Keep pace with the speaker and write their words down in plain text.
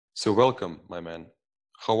So welcome, my man.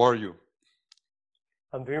 How are you?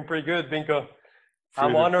 I'm doing pretty good, Vinko.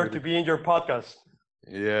 I'm Pretty, honored to pretty. be in your podcast.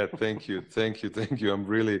 Yeah, thank you, thank you, thank you. I'm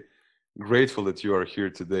really grateful that you are here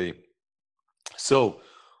today. So,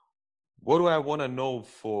 what do I want to know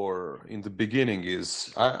for in the beginning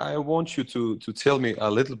is I want you to tell me a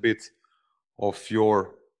little bit of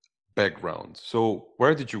your background. So,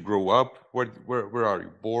 where did you grow up? Where are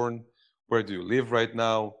you born? Where do you live right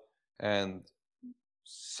now? And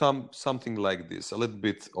something like this, a little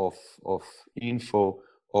bit of info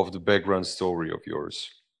of the background story of yours.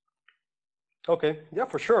 Okay, yeah,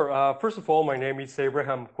 for sure. First of all, my name is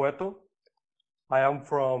Abraham Cueto. I am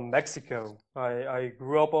from Mexico. I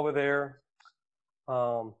grew up over there.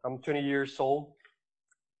 I'm 20 years old.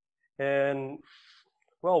 And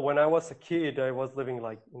well, when I was a kid, I was living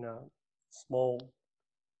like in a small,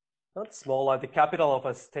 not small, like the capital of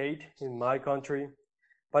a state in my country.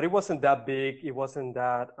 But it wasn't that big. It wasn't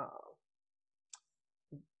that,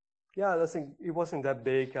 yeah, it wasn't that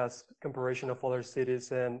big as comparison of other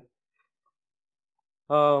cities. And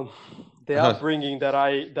Um, the upbringing that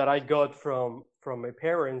I got from my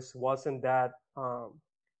parents wasn't that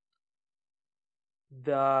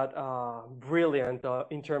brilliant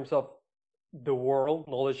in terms of the world,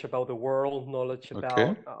 knowledge about the world, knowledge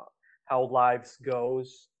Okay, about how lives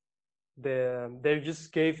goes. They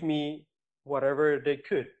just gave me whatever they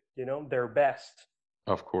could, their best,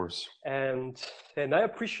 of course. and and I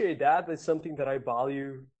appreciate that. It's something that I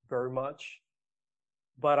value very much.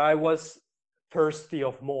 But I was thirsty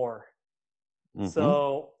of more. Mm-hmm.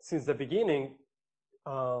 So since the beginning,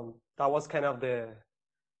 that was kind of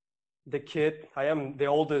the kid. I am the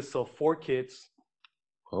oldest of four kids,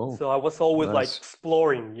 Oh, so I was always like nice.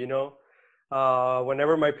 exploring.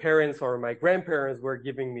 Whenever my parents or my grandparents were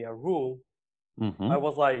giving me a rule, I Mm-hmm.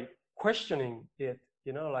 was like questioning it.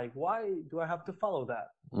 Like, why do I have to follow that?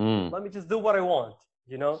 Mm. Let me just do what I want.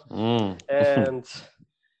 Mm. And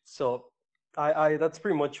so I that's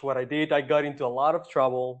pretty much what I did. I got into a lot of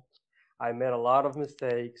trouble. I made a lot of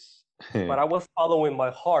mistakes, but I was following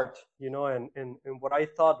my heart, and what I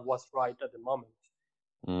thought was right at the moment.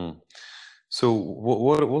 Mm. So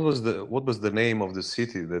what was the name of the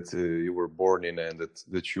city that you were born in and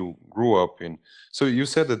that you grew up in? So you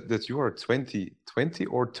said that you are 20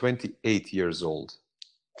 or 28 years old.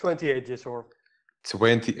 28 years old.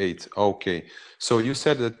 28. Okay. So you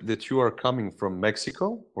said that you are coming from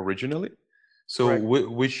Mexico originally. So Correct.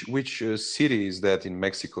 which city is that in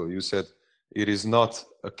Mexico? You said it is not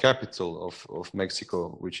a capital of Mexico,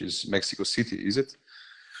 which is Mexico City, is it?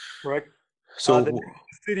 Correct. The So name of the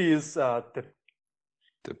city is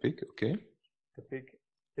Tepic, okay. Tepic.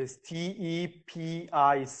 Is Tepic.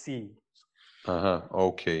 Uh-huh.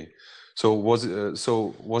 Okay. So was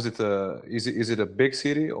it a big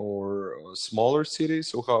city or a smaller city?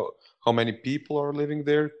 So how many people are living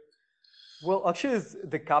there? Well, actually, it's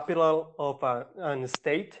the capital of an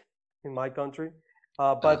state in my country,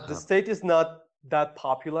 but the Uh-huh. state is not that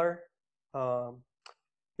popular. Um,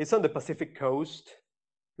 it's on the Pacific coast.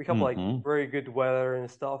 We have like Mm-hmm. very good weather and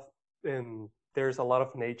stuff, and there's a lot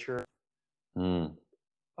of nature, Mm.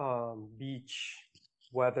 beach,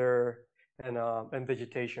 weather, and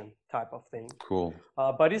vegetation type of thing. Cool.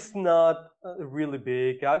 But it's not really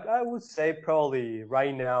big. I would say probably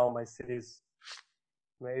right now my city is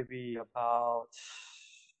maybe about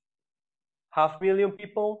 500,000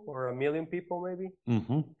 people or 1 million people, maybe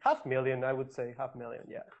Mm-hmm. 500,000. I would say 500,000.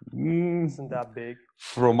 Yeah, isn't Mm. that big?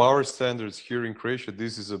 From our standards here in Croatia,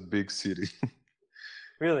 this is a big city.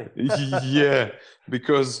 Really? Yeah,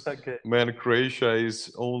 because Okay. man, Croatia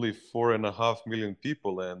is only 4.5 million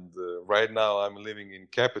people, and right now I'm living in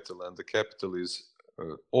capital, and the capital is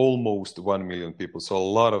almost 1 million people. So a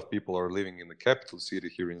lot of people are living in the capital city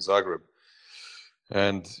here in Zagreb,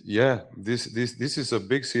 and yeah, this is a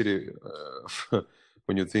big city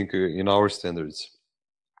when you think in our standards.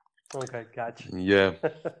 Okay, gotcha. Yeah.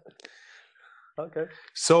 Okay.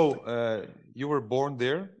 So you were born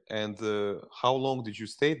there, and how long did you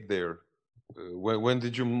stay there? When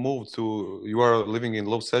did you move to? You are living in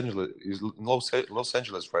Los Angeles. Is Los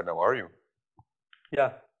Angeles right now? Are you?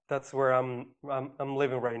 Yeah, that's where I'm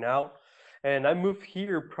living right now, and I moved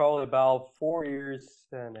here probably about 4 years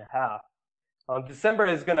and a half. December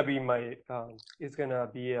is gonna be my it's gonna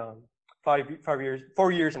be 5 years,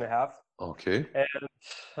 4 years and a half, Okay. and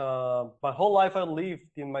my whole life I lived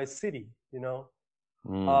in my city.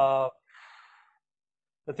 Mm. Uh,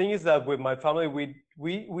 the thing is that with my family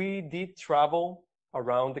we did travel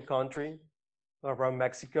around the country, around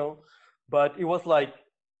Mexico, but it was like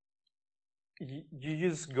you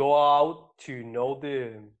just go out to know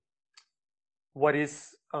what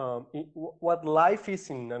is what life is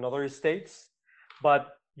in another states,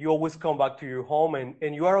 but you always come back to your home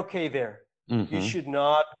and you are okay there. Mm-hmm. You should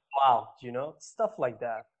not go out, stuff like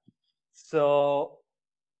that. So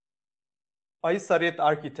I studied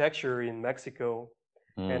architecture in Mexico,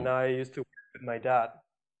 and I used to work with my dad,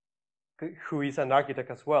 who is an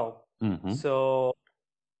architect as well. Mm-hmm. So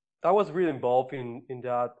I was really involved in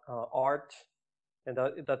that art and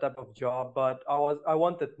that type of job, but I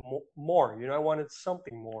wanted more, I wanted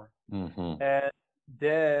something more. Mm-hmm. And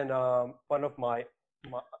then one of my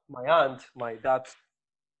aunt, my dad's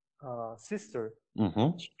sister,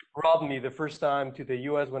 Mm-hmm. she brought me the first time to the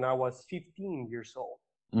U.S. when I was 15 years old.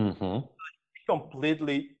 Mm-hmm. It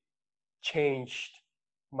completely changed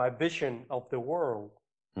my vision of the world,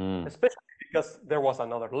 especially because there was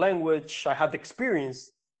another language. I had the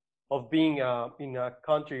experience of being in a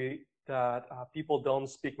country that people don't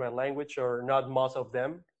speak my language, or not most of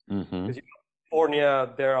them. Because in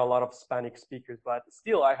California, there are a lot of Hispanic speakers, but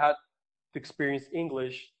still I had to experience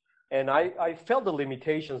English, and I felt the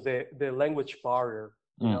limitations, the language barrier,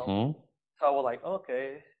 So I was like,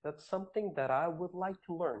 okay, that's something that I would like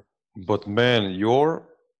to learn. But man, your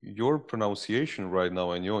pronunciation right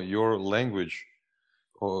now and your language,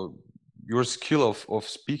 or your skill of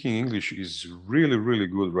speaking English is really, really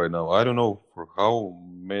good right now. I don't know for how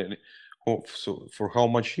many, for how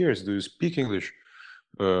much years do you speak English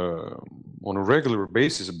on a regular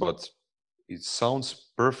basis, but it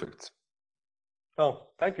sounds perfect. Oh,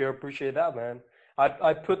 thank you. I appreciate that, man.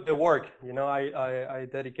 I put the work, I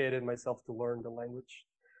dedicated myself to learn the language.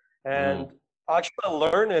 And actually I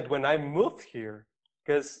learned it when I moved here,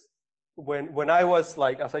 because when I was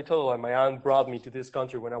like, as I told you, my aunt brought me to this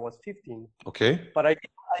country when I was 15. Okay. But I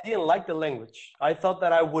didn't like the language. I thought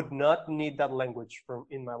that I would not need that language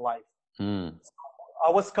in my life. So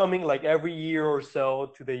I was coming like every year or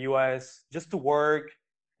so to the US just to work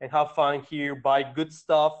and have fun here, buy good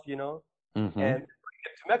stuff, and bring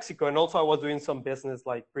it to Mexico. And also I was doing some business,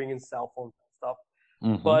 like bringing cell phones and stuff.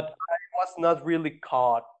 But I was not really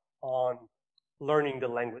caught on learning the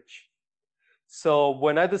language. So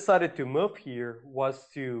when I decided to move here was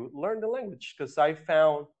to learn the language, because I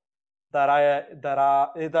found that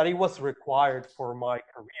it was required for my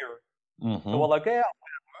career. So I was like, yeah, I'm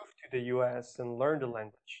gonna move to the US and learn the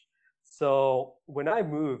language. So when I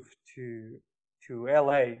moved to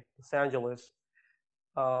LA, Los Angeles,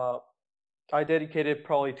 I dedicated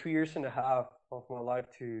probably 2.5 years of my life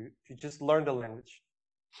to just learn the language.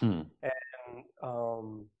 And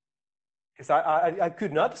because I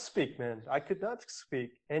could not speak, man. I could not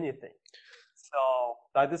speak anything. So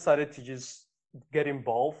I decided to just get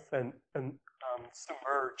involved and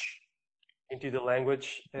submerge into the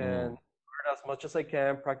language and learn as much as I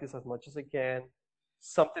can, practice as much as I can.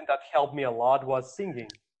 Something that helped me a lot was singing.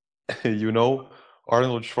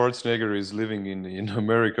 Arnold Schwarzenegger is living in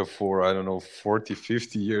America for, I don't know, 40,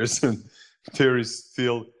 50 years, and there is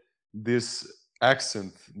still this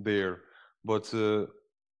accent there. But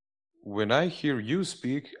when I hear you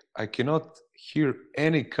speak, I cannot hear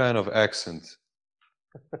any kind of accent.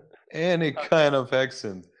 Any kind of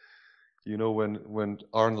accent. When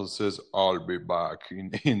Arnold says, "I'll be back,"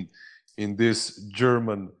 in this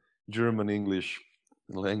German English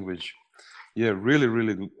language. Yeah, really,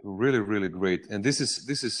 really, really, really great. And this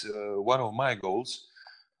is one of my goals.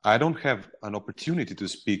 I don't have an opportunity to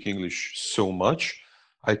speak English so much.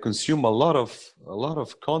 I consume a lot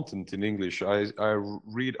of content in English. I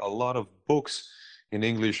read a lot of books in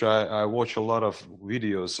English. I watch a lot of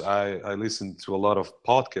videos. I listen to a lot of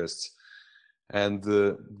podcasts, and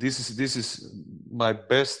this is my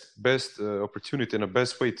best opportunity and the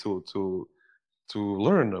best way to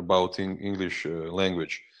learn about English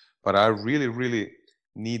language. But I really, really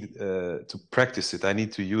need to practice it. I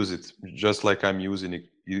need to use it just like I'm using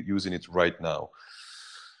it right now.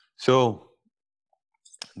 So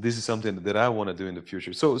this is something that I want to do in the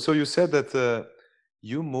future. So you said that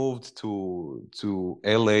you moved to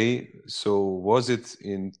LA. So was it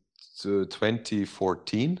in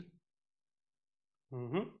 2014?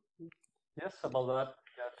 Yes, about that.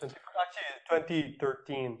 Yeah, actually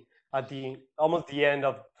 2013, at almost the end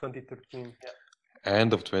of 2013. Yeah.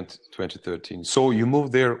 End of 2013. So you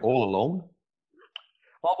moved there all alone?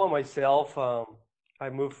 All by myself. I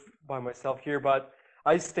moved by myself here, but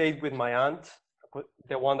I stayed with my aunt,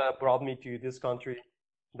 the one that brought me to this country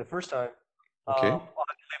the first time. Okay. I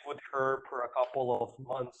lived with her for a couple of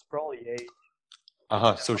months, probably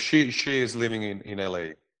 8. So she is living in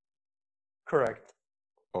LA. Correct.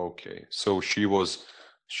 Okay. So she was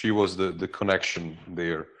the connection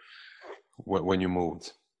there when you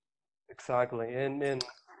moved. Exactly. And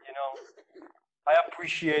I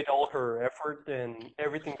appreciate all her effort and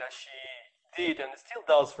everything that she did and still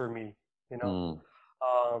does for me, you know,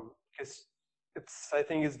 because I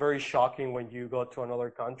think it's very shocking when you go to another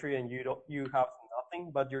country and you have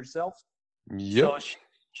nothing but yourself. So Yep. she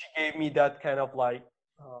gave me that kind of like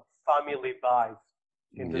family vibe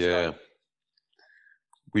in this Yeah. country.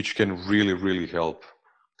 Which can really, really help.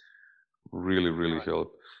 Really, really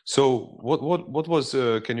help. So what was,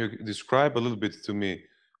 can you describe a little bit to me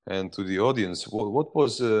and to the audience, what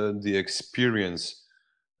was the experience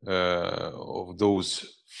of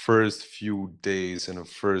those first few days and the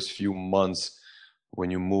first few months when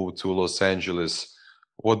you moved to Los Angeles?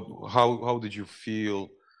 How did you feel?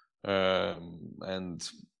 And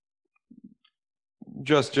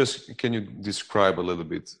just can you describe a little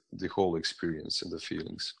bit the whole experience and the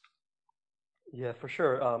feelings? Yeah, for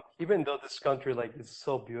sure. Even though this country like is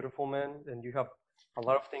so beautiful, man, and you have a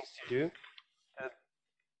lot of things to do,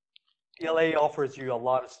 LA offers you a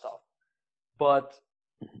lot of stuff. But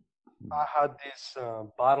I had this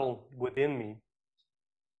battle within me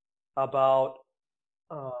about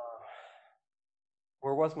uh,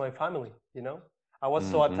 where was my family, you know? I was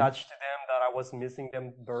so attached to them that I was missing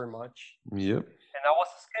them very much. Yep. And I was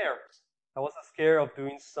scared. I was scared of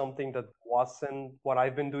doing something that wasn't what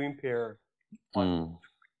I've been doing for like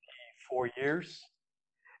 4 years.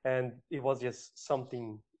 And it was just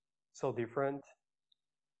something so different.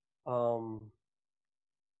 I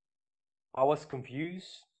was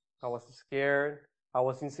confused. I was scared. I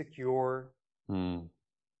was insecure.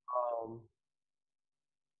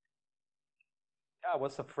 I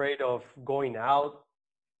was afraid of going out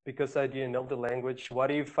because I didn't know the language. What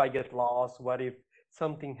if I get lost? What if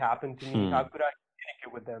something happened to me? How could I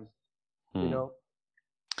communicate with them? You know,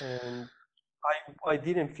 and I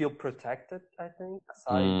didn't feel protected, I think, as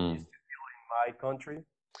I used to feel in my country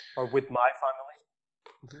or with my family.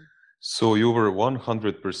 So you were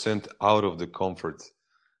 100% out of the comfort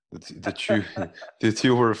that you that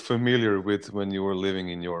you were familiar with when you were living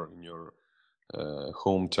in your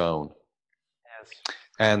hometown. Yes.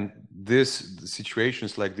 And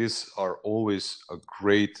situations like this are always a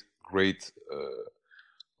great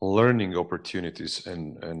learning opportunities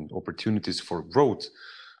and opportunities for growth.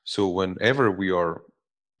 So whenever we are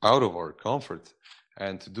out of our comfort,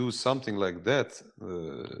 and to do something like that,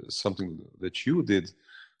 something that you did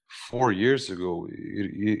 4 years ago,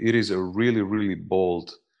 it is a really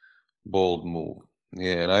bold move.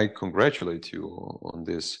 Yeah, and I congratulate you on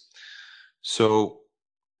this. So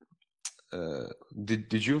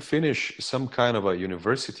did you finish some kind of a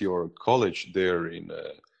university or college there in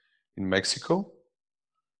Mexico?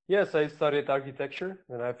 Yes, I studied architecture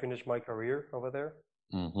and I finished my career over there.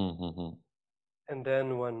 And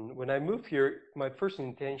then when I moved here, my first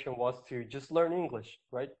intention was to just learn English,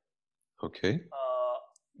 right? Okay.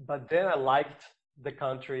 But then I liked the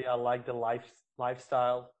country, I liked the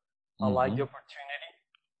lifestyle, I liked the opportunity.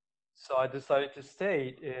 So I decided to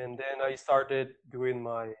stay, and then I started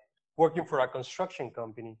working for a construction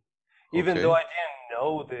company. Even though I didn't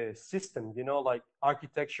know the system, you know, like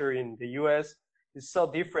architecture in the US is so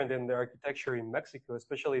different than the architecture in Mexico,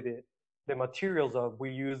 especially the materials that we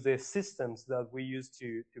use, the systems that we use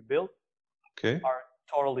to build are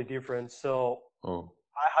totally different. So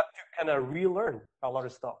I had to kind of relearn a lot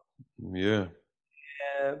of stuff. Yeah.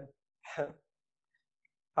 And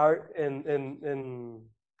I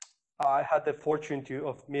had the fortune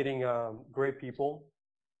of meeting great people.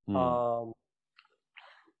 My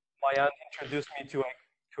aunt introduced me to a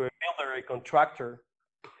builder, a contractor,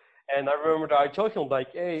 and I remember that I told him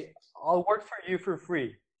like, "Hey, I'll work for you for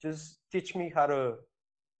free. Just teach me how to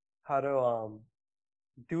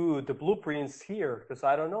do the blueprints here because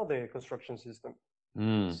I don't know the construction system."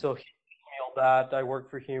 So he told me all that. I worked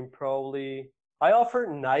for him probably. I offered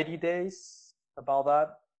 90 days about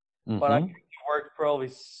that, but I worked probably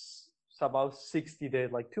about 60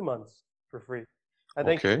 days, like 2 months for free. And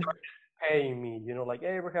then he started paying me, you know, like,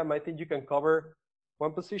 hey, Abraham, I think you can cover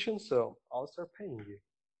one position, so I'll start paying you.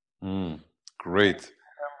 Great. I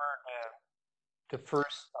remember the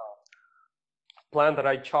first plan that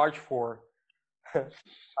I charged for. I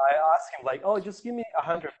asked him like, oh, just give me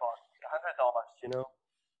 $100, you know.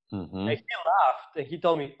 And he laughed and he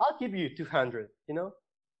told me, I'll give you 200, you know.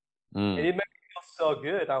 And it made me feel so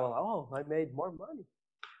good. I was like, oh, I made more money.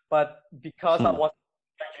 But because I wasn't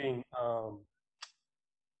charging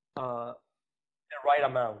the right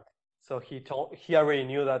amount, so he already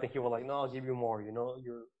knew that, and he was like, no, I'll give you more. You know,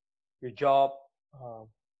 your job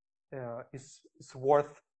is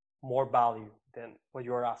worth more value than what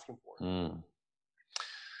you are asking for.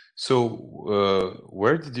 So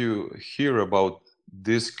where did you hear about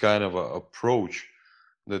this kind of approach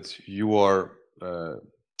that you are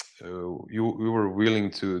you were willing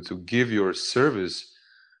to give your services,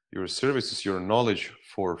 your knowledge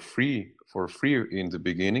for free in the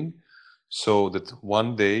beginning, so that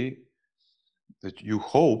one day that you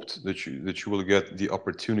hoped that you will get the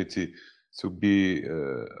opportunity to be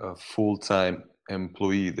a full-time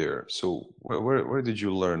employee there. So where did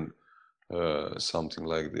you learn something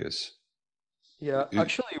like this? Yeah,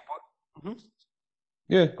 actually,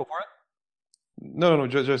 Yeah. go for it. No,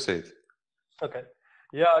 just say it. Okay.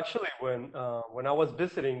 Yeah, actually, when I was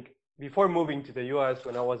visiting, before moving to the US,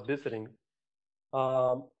 when I was visiting,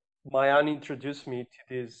 my aunt introduced me to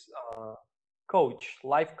this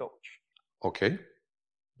life coach, Okay.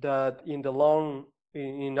 that in the long,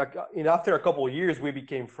 in after a couple of years, we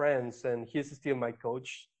became friends, and he's still my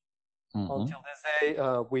coach. Until this day,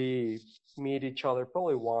 we meet each other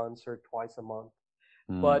probably once or twice a month.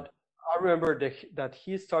 But I remember that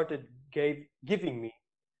he started giving me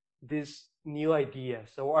these new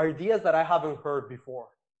ideas, or ideas that I haven't heard before.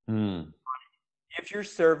 Give your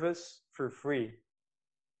service for free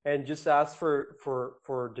and just ask for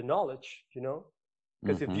the knowledge,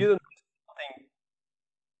 because if you don't do something,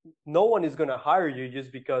 no one is going to hire you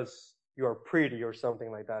just because you're pretty or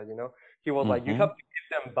something like that. He was like, you have to give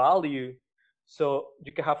them value so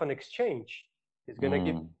you can have an exchange. He's going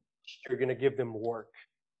to you're going to give them work.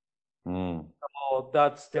 So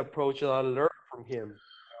that's the approach that I learned from him.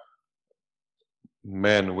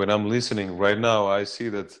 Man, when I'm listening right now, I see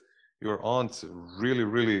that your aunt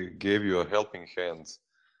really gave you a helping hand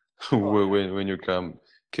when you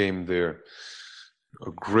came there.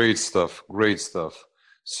 Great stuff, great stuff.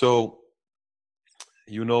 So,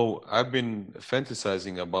 I've been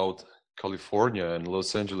fantasizing about California and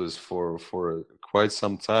Los Angeles for quite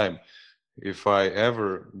some time. If I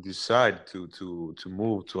ever decide to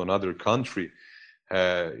move to another country,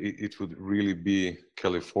 it would really be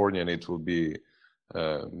California, and it will be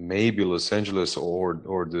maybe Los Angeles or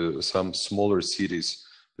some smaller cities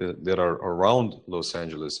that are around Los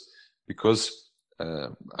Angeles, because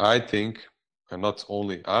I think, and not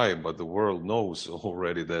only I, but the world knows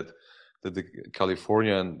already that the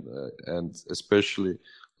California and especially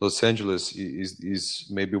Los Angeles is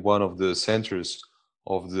maybe one of the centers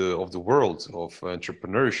of the world, of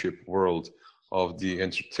entrepreneurship world, of the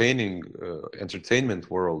entertainment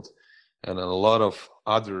world, and a lot of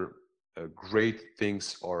other great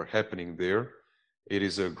things are happening there. It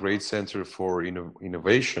is a great center for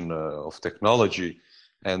innovation of technology,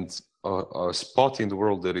 and a spot in the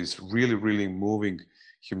world that is really moving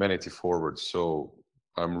humanity forward. So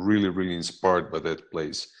I'm really inspired by that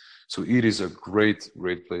place. So it is a great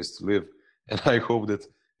place to live, and I hope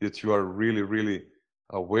that you are really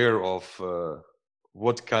aware of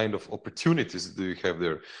what kind of opportunities do you have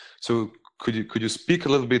there. So could you speak a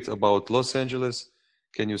little bit about Los Angeles?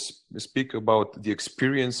 Can you speak about the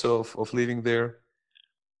experience of living there?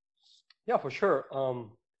 Yeah, for sure.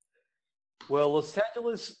 Well, Los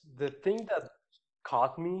Angeles, the thing that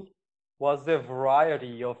caught me was the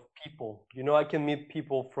variety of people. I can meet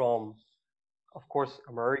people from, of course,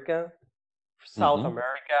 America, South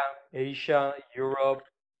America, Asia, Europe,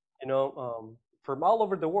 from all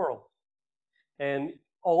over the world. And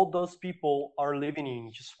all those people are living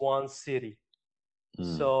in just one city.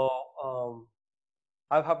 So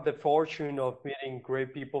I have the fortune of meeting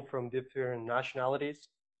great people from different nationalities.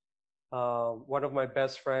 One of my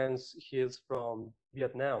best friends, he is from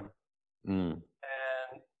Vietnam. And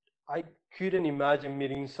I couldn't imagine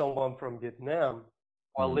meeting someone from Vietnam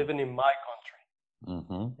while living in my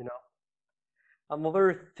country.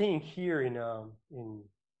 Another thing here in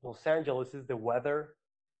Los Angeles is the weather.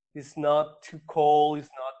 It's not too cold, it's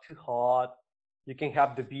not too hot. You can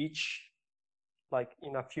have the beach like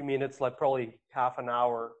in a few minutes, like probably half an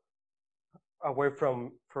hour away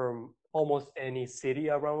from almost any city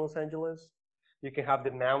around Los Angeles. You can have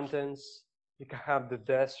the mountains, you can have the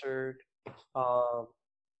desert,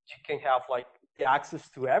 you can have like the access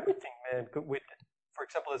to everything, man. With, for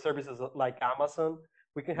example, the services like Amazon,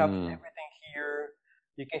 we can have everything here.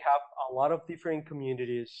 You can have a lot of different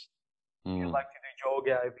communities. If you like to do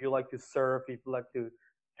yoga, if you like to surf, if you like to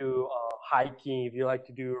do hiking, if you like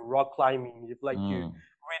to do rock climbing, if you like to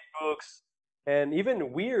read books, and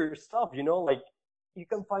even weird stuff, like you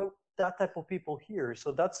can find that type of people here.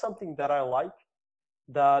 So that's something that I like,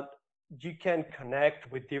 that you can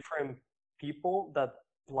connect with different people that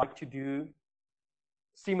like to do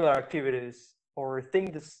similar activities or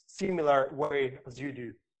think the similar way as you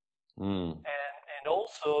do. And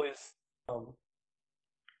also is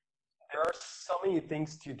there are so many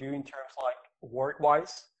things to do in terms like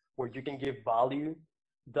work-wise, where you can give value,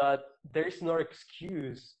 that there's no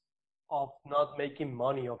excuse of not making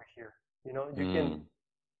money over here. You know, you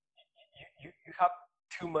have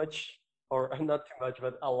too much, or not too much,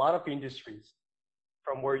 but a lot of industries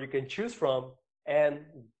from where you can choose from and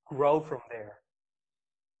grow from there.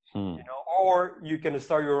 You know, or you can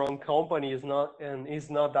start your own company. It's not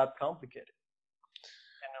that complicated.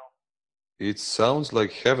 It sounds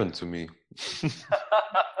like heaven to me.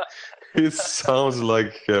 It sounds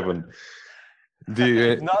like heaven.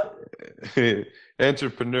 The It's not.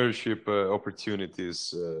 entrepreneurship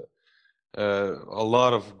opportunities, a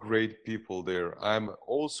lot of great people there. I'm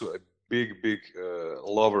also a big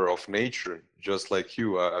lover of nature, just like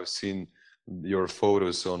you. I've seen your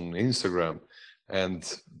photos on Instagram, and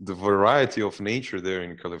the variety of nature there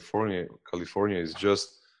in California is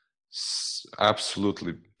just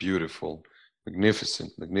absolutely beautiful,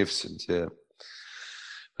 magnificent. Yeah.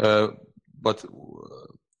 But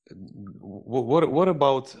what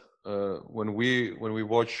about when we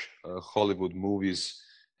watch Hollywood movies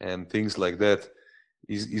and things like that?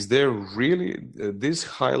 Is there really this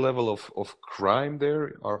high level of crime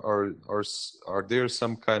there? Are there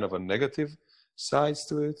some kind of a negative sides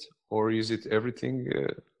to it, or is it everything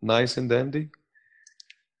nice and dandy?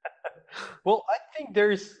 Well, I think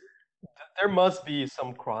there must be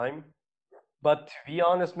some crime, but to be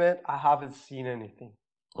honest, man, I haven't seen anything.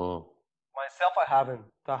 Oh. Myself, I haven't.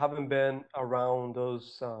 I haven't been around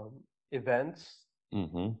those events.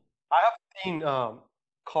 Mm-hmm. I have seen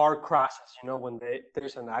car crashes, you know, when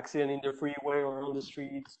there's an accident in the freeway or on the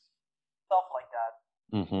streets, stuff like that.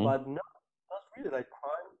 Mm-hmm. But not really like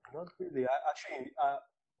crime. Not really. Actually,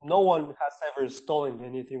 no one has ever stolen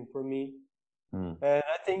anything from me. Mm. And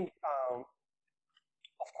I think,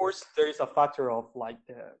 of course, there is a factor of like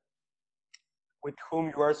with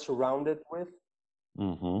whom you are surrounded with.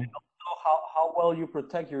 Mm-hmm. How well you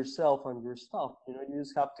protect yourself and your stuff. You know, you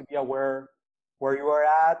just have to be aware where you are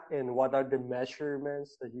at and what are the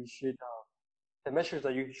measurements that you should, the measures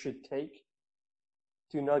that you should take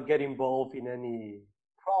to not get involved in any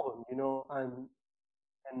problem. You know,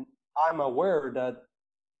 and I'm aware that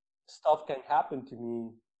stuff can happen to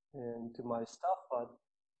me and to my stuff, but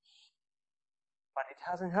it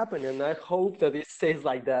hasn't happened, and I hope that it stays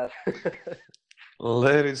like that.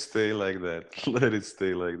 Let it stay like that. Let it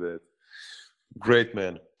stay like that. Great,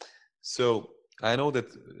 man. So I know that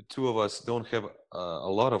two of us don't have a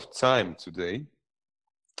lot of time today.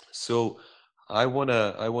 So I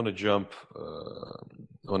wanna jump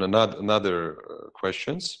on another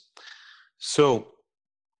questions. So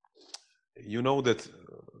you know that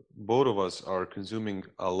both of us are consuming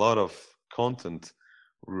a lot of content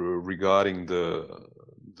regarding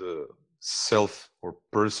the self or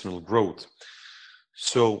personal growth.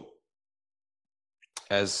 So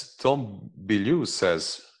as Tom Bilyeu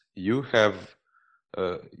says, you have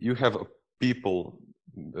a people,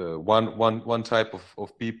 one type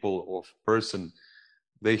of people, of person,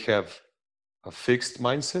 they have a fixed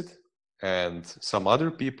mindset, and some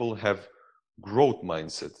other people have growth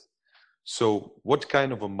mindset. So what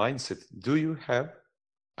kind of a mindset do you have?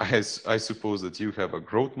 I suppose that you have a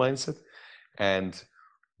growth mindset, and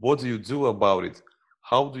what do you do about it?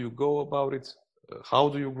 How do you go about it? How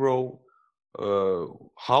do you grow?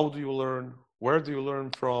 How do you learn? Where do you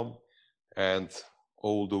learn from? And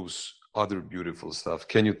all those other beautiful stuff.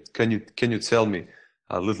 Can you tell me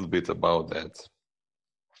a little bit about that?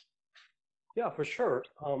 Yeah, for sure.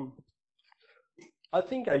 I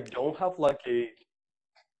think I don't have like a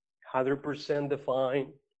 100%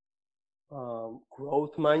 defined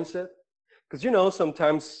growth mindset, because you know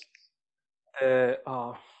sometimes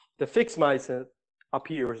the fixed mindset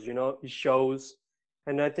appears, you know, it shows,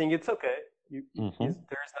 and I think it's okay. There's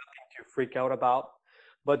nothing to freak out about,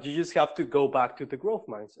 but you just have to go back to the growth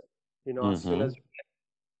mindset, you know, as soon as you can.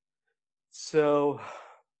 So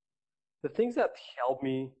the things that help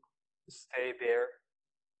me stay there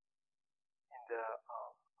in the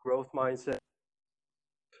growth mindset,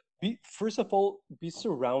 first of all, be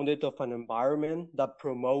surrounded of an environment that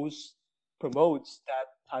promotes that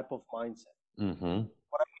type of mindset.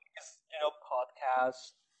 What I mean is, you know,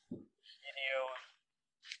 podcasts, videos,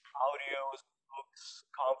 audios, books,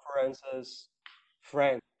 conferences,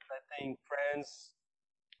 friends. I think friends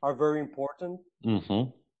are very important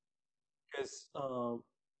because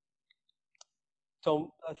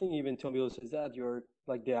I think even Tom Bilyeu says that you're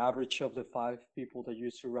like the average of the 5 people that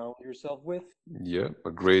you surround yourself with. Yeah,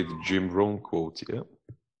 a great Jim Rohn quote. Yeah.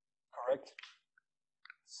 Correct.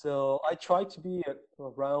 So I try to be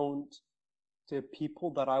around the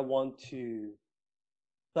people that I want to.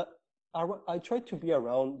 That I try to be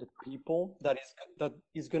around the people that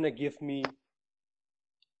is gonna give me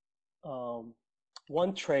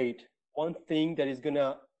one trait, one thing that is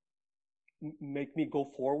gonna make me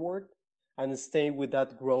go forward and stay with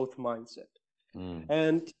that growth mindset.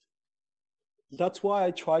 And that's why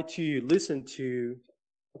I try to listen to,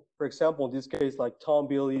 for example, in this case, like Tom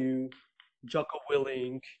Bilyeu, Jocko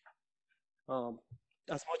Willink,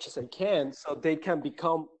 as much as I can, so they can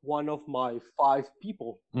become one of my 5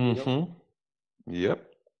 people. You know? Yep.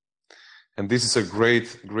 And this is a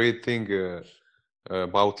great thing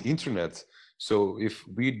about internet. So if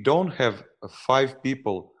we don't have 5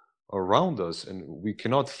 people around us and we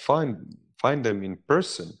cannot find them in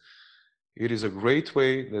person, it is a great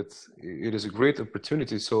way, that it is a great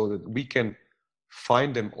opportunity so that we can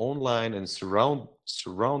find them online and surround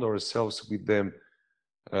ourselves with them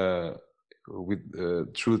through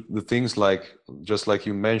the things like, just like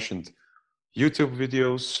you mentioned, YouTube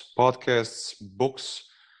videos, podcasts, books,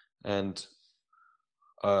 and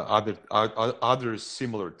other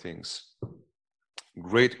similar things.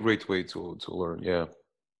 Great way to learn. Yeah.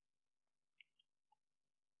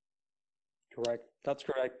 Correct. That's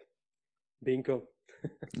correct. Vinko.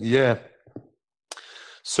 Yeah.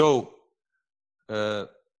 So,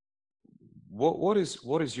 what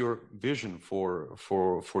is your vision for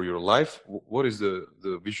your life? What is the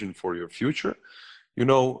vision for your future? You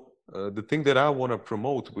know, the thing that I want to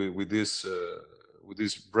promote with this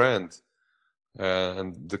brand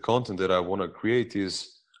and the content that I want to create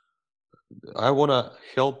is, I want to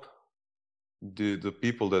help the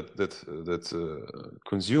people that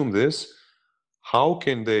consume this. How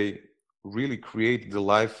can they really create the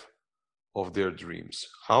life of their dreams?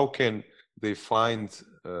 How can they find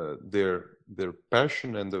their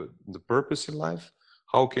passion and the purpose in life?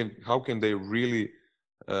 How can they really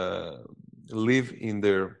live in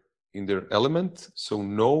their element? So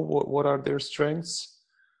know what are their strengths,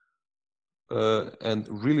 and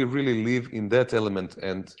really live in that element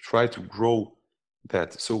and try to grow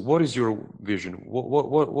that. So what is your vision?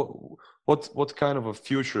 What kind of a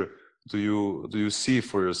future do you see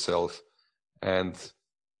for yourself? And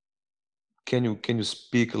can you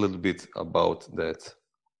speak a little bit about that?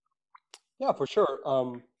 Yeah, for sure.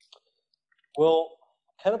 Well,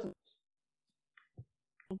 kind of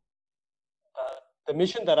the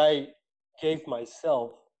mission that I gave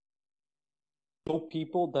myself, show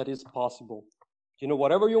people that it's possible. You know,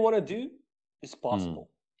 whatever you want to do is possible.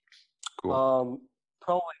 Cool.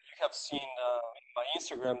 Probably you have seen in my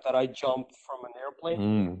Instagram that I jumped from an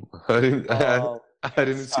airplane. I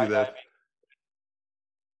didn't see that.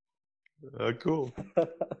 Cool.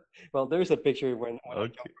 Well, there's a picture when I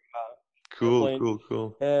jumped from an airplane.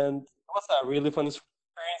 Cool. And it was a really fun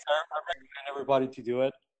experience. I recommend everybody to do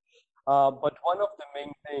it. But one of the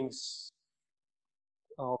main things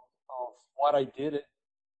of what I did it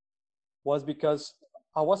was because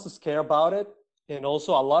I was scared about it, and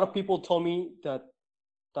also a lot of people told me that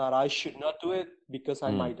I should not do it because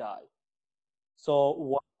I might die. So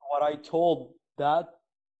what I told that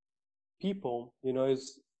people, you know,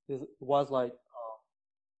 was like,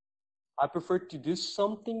 I prefer to do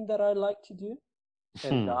something that I like to do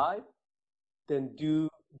and die than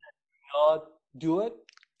not do it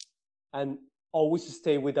and always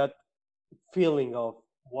stay with that feeling of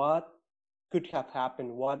what could have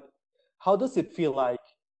happened, how does it feel like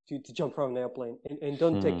to jump from an airplane and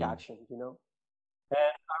don't take action, you know? And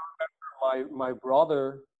I remember my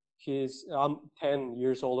brother, I'm 10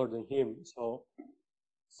 years older than him, so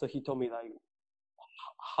he told me, like,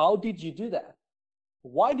 how did you do that?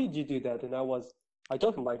 Why did you do that? And I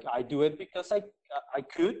told him, like, I do it because I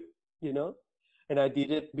could, you know, and I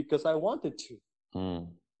did it because I wanted to.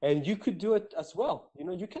 And you could do it as well. You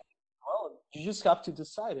know, you can, well, you just have to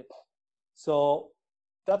decide it. So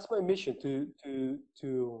that's my mission, to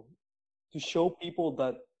show people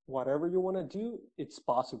that whatever you want to do, it's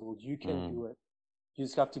possible. You can do it. You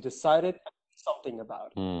just have to decide it and do something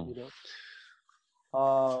about it, you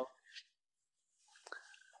know?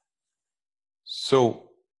 So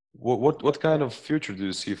what kind of future do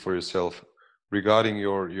you see for yourself regarding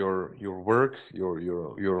your work,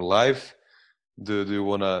 your life? Do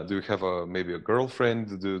you have maybe a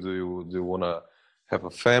girlfriend? Do you wanna have a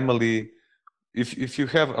family? If you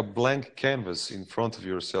have a blank canvas in front of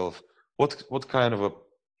yourself, what kind of a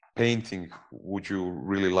painting would you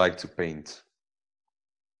really like to paint?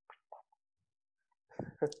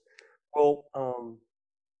 Well,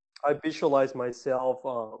 I visualize myself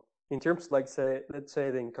in terms, like, let's say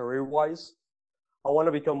in career-wise, I want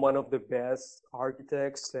to become one of the best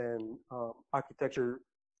architects and architecture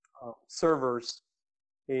servers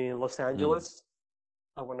in Los Angeles.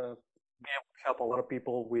 I want to be able to help a lot of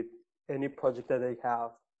people with any project that they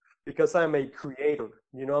have, because I'm a creator.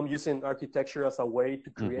 You know, I'm using architecture as a way to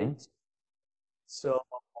create. So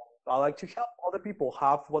I like to help other people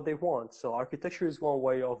have what they want. So architecture is one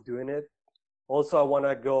way of doing it. Also, I want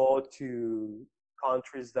to go to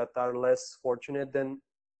countries that are less fortunate than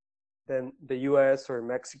the US or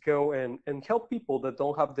Mexico, and help people that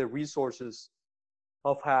don't have the resources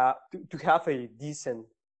to have a decent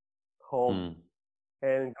home,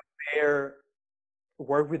 and go there,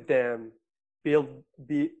 work with them, build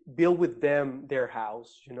build with them their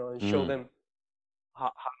house, and show them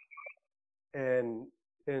how, and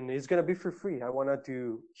it's gonna be for free. I want to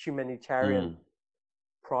do humanitarian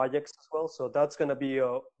projects as well, so that's gonna be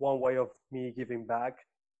one way of me giving back.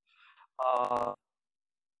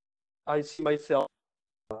 I see myself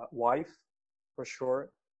wife for sure,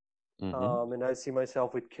 and I see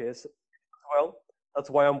myself with kids as well. That's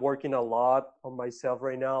why I'm working a lot on myself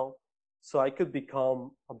right now, so I could become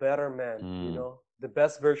a better man, the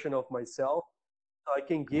best version of myself, so I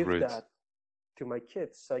can give that to my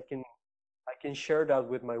kids. I can share that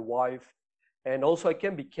with my wife, and also I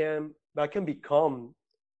can become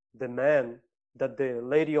the man that the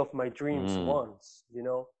lady of my dreams wants.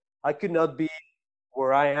 I could not be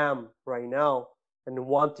where I am right now and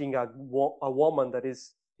wanting a woman that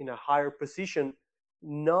is in a higher position,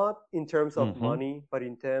 not in terms of money, but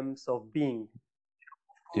in terms of being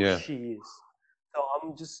who she is. So I'm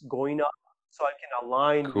just going up so I can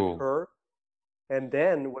align with her, and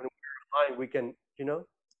then when we're aligned, we can,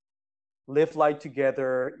 live life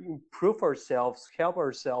together, improve ourselves, help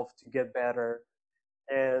ourselves to get better,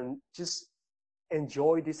 and just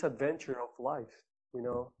enjoy this adventure of life.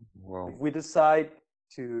 Wow. If we decide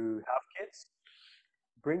to have kids,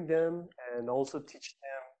 bring them and also teach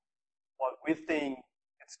them what we think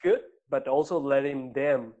is good, but also letting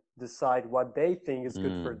them decide what they think is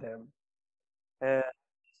good for them. And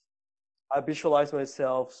I visualize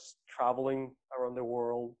myself traveling around the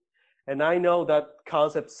world. And I know that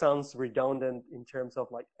concept sounds redundant in terms of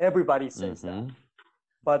like everybody says that.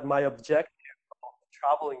 But my objective of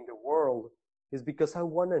traveling the world is because I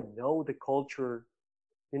want to know the culture.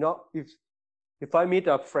 If I meet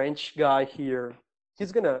a French guy here,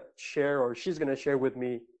 he's going to share, or she's going to share with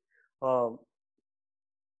me to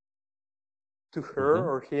her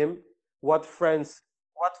or him what France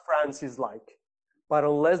is like. But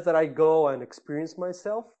unless that I go and experience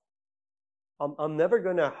myself, I'm never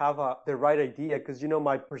going to have the right idea, because,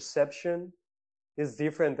 my perception is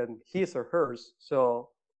different than his or hers.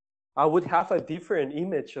 So I would have a different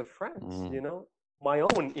image of France, my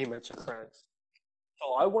own image of France.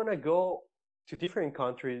 So I want to go to different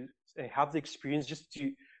countries and have the experience just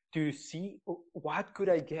to see what could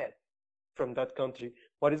I get from that country.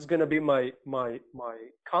 What is going to be my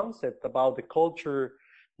concept about the culture,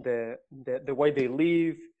 the way they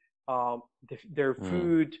live, their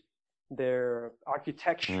food, their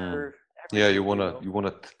architecture. Yeah, you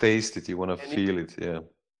wanna taste it, you wanna feel it. Yeah.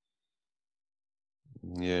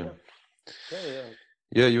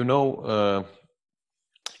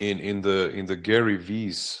 In the Gary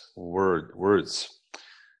V's words,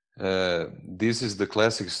 this is the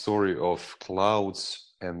classic story of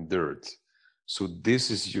clouds and dirt. So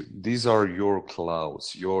these are your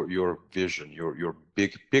clouds, your vision, your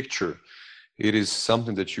big picture. It is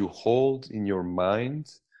something that you hold in your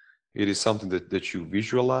mind. It is something that you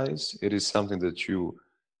visualize. It is something that you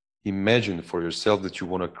imagine for yourself, that you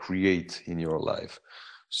want to create in your life.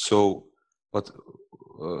 So, but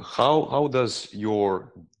how does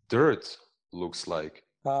your dirt looks like?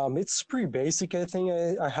 It's pretty basic. I think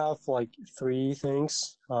I have like 3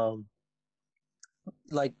 things.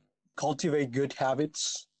 Like cultivate good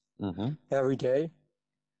habits every day.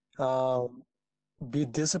 Be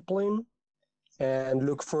disciplined and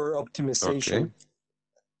look for optimization. Okay.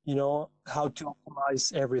 How to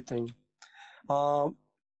optimize everything.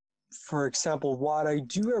 For example, what I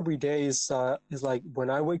do every day is like when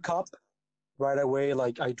I wake up, right away,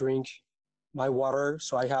 like I drink my water,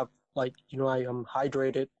 so I have I am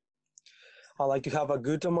hydrated. I like to have a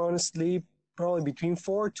good amount of sleep, probably between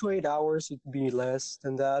 4 to 8 hours. It could be less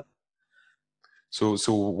than that. So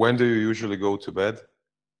when do you usually go to bed?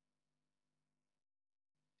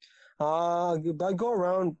 I go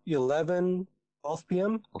around 11, 12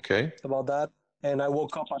 p.m. Okay. About that. And I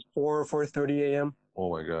woke up at 4:30 a.m. Oh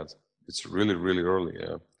my God, it's really, really early.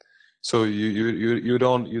 Yeah. So you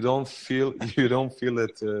don't feel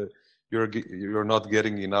that you're not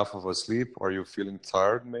getting enough of a sleep? Are you feeling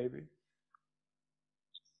tired maybe?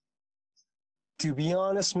 To be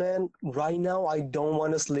honest, man, right now I don't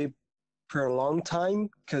want to sleep for a long time,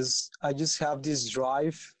 because I just have this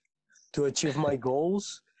drive to achieve my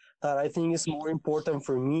goals that I think is more important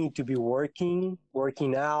for me to be working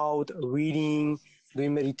out, reading,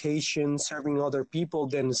 doing meditation, serving other people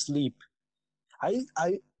than sleep. I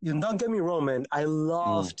don't get me wrong, man. I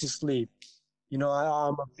love to sleep.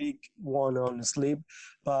 I'm a big one on sleep,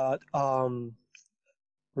 but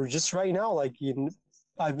we're just right now, like,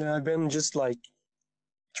 I've been just like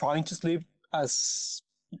trying to sleep as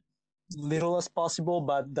little as possible,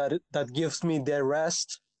 but that gives me the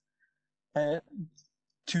rest uh,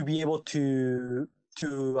 to be able to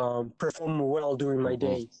perform well during my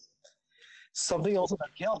day. Something also that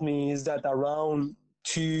helped me is that around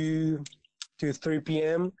 2 to 3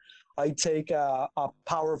 p.m. I take a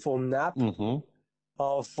powerful nap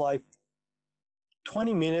of like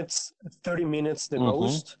 20 minutes, 30 minutes the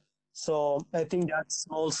most. So I think that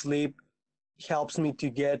small sleep helps me to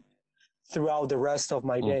get throughout the rest of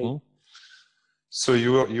my day. So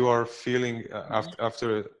you are feeling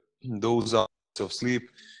after those hours of sleep,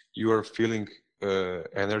 you are feeling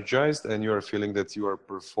energized, and you are feeling that you are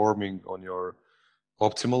performing on your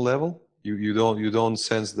optimal level. You don't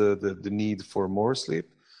sense the need for more sleep.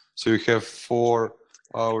 So you have 4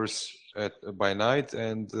 hours by night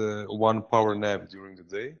and 1 power nap during the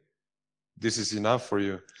day. This is enough for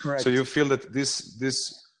you. Correct. So you feel that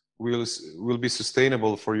this will be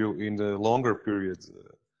sustainable for you in the longer period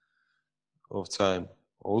of time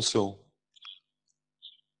also?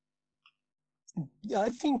 I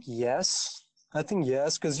think yes.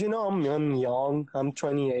 Because I'm young. I'm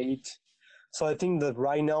 28, so I think that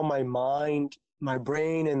right now my mind, my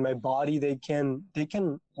brain, and my body they can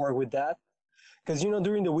work with that. Because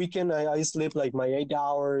during the weekend I sleep like my 8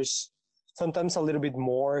 hours, sometimes a little bit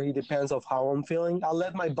more. It depends of how I'm feeling. I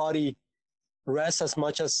let my body rest as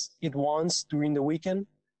much as it wants during the weekend,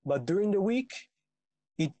 but during the week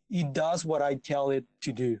it does what I tell it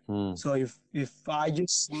to do. So if I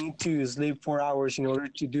just need to sleep 4 hours in order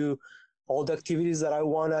to do all the activities that I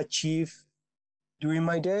want to achieve during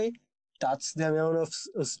my day, that's the amount of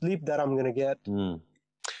sleep that I'm gonna get.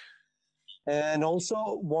 And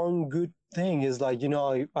also one good thing is like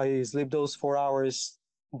I sleep those 4 hours,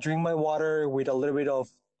 drink my water with a little bit of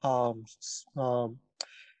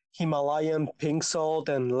Himalayan pink salt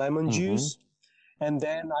and lemon juice. And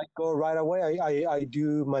then I go right away. I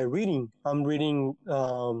do my reading. I'm reading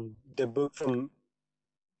the book from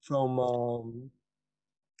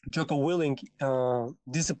Jocko Willink,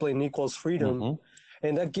 Discipline Equals Freedom,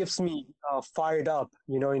 and that gives me fired up,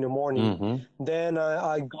 in the morning. Then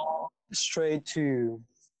I go straight to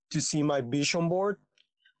see my vision board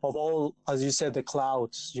of all, as you said, the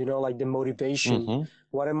clouds. Like the motivation.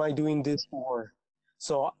 What am I doing this for?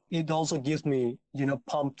 So it also gives me,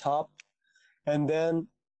 pumped up. And then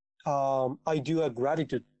I do a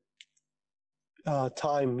gratitude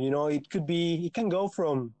time. It can go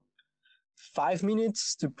from 5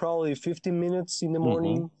 minutes to probably 15 minutes in the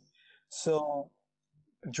morning. So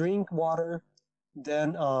drink water,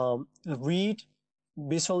 then read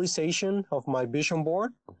visualization of my vision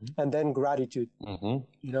board, and then gratitude.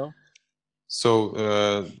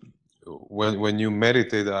 So when you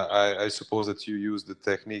meditate, I suppose that you use the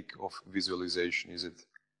technique of visualization, is it?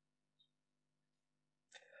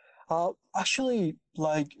 Actually,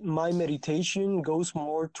 like my meditation goes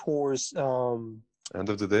more towards end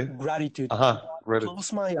of the day gratitude. Gratitude.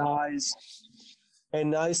 Close my eyes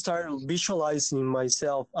and I start visualizing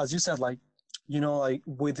myself, as you said, like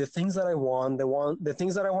with the things that I want, the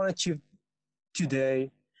things that I want to achieve today,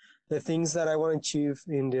 the things that I want to achieve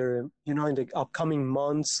in the upcoming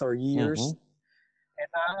months or years. And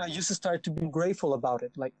I used to start to be grateful about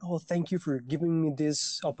it. Like, oh, thank you for giving me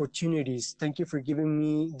these opportunities. Thank you for giving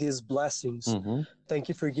me these blessings. Thank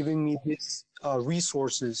you for giving me these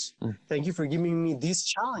resources. Thank you for giving me these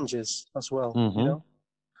challenges as well.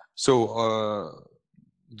 So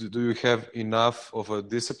do you have enough of a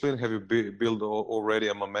discipline? Have you built already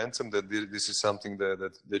a momentum that this is something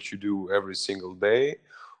that you do every single day?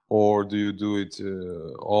 Or do you do it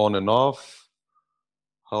on and off?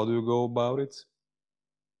 How do you go about it?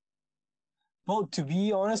 Well, to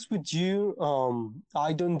be honest with you,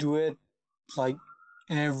 I don't do it like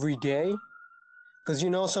every day, because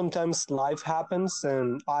sometimes life happens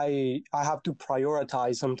and I have to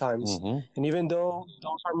prioritize sometimes. And even though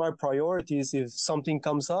those are my priorities, if something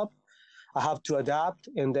comes up, I have to adapt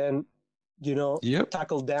and then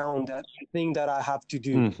tackle down that thing that I have to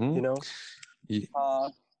do.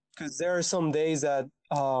 Because there are some days that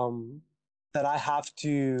that I have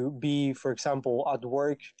to be, for example, at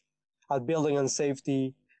work at building and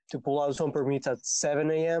safety to pull out some permits at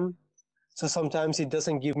 7 a.m. So sometimes it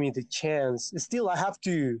doesn't give me the chance. Still, I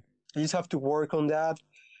just have to work on that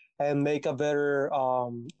and make a better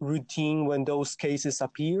routine when those cases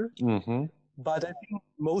appear. But I think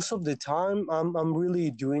most of the time I'm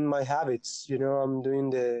really doing my habits. I'm doing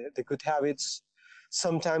the good habits.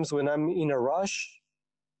 Sometimes when I'm in a rush,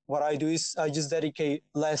 what I do is I just dedicate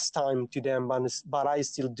less time to them, but I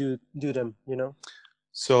still do them, you know.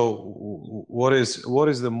 So what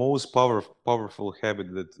is the most powerful habit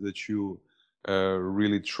that you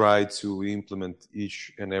really try to implement each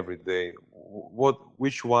and every day?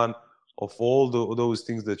 Which one of all those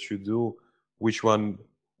things that you do, which one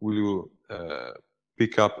will you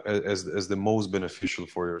pick up as the most beneficial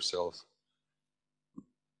for yourself?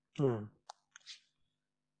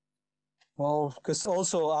 Well, because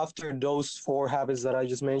also after those 4 habits that I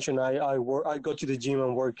just mentioned, I go to the gym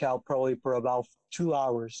and work out probably for about 2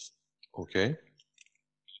 hours. Okay.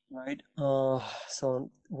 Right. So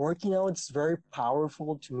working out is very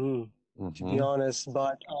powerful to me, to be honest.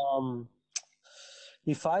 But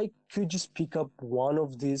if I could just pick up one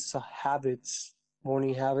of these habits,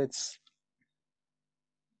 morning habits.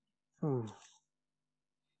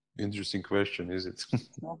 Interesting question, is it?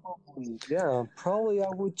 Probably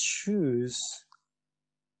I would choose.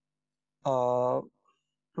 Probably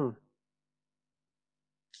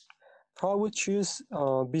would choose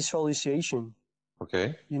visualization. Okay.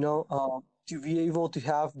 You know, to be able to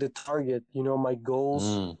have the target, you know, my goals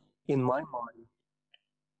in my mind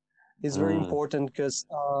is very important, because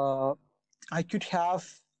I could have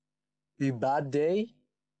a bad day,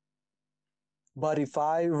 but if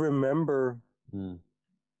I remember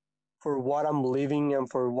for what I'm living and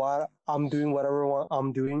for what I'm doing, whatever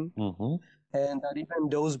I'm doing, and that even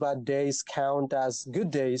those bad days count as good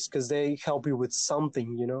days because they help you with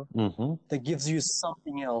something, you know, that gives you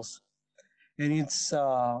something else. And it's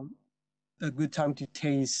a good time to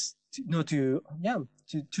taste, to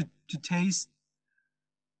taste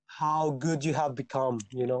how good you have become,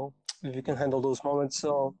 you know, if you can handle those moments.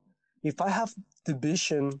 So if I have the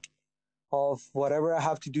vision of whatever I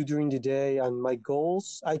have to do during the day and my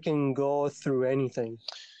goals, I can go through anything.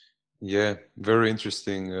 Yeah, very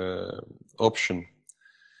interesting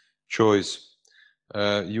choice.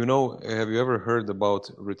 You know, have you ever heard about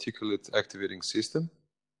reticulate activating system?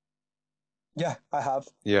 Yeah, I have.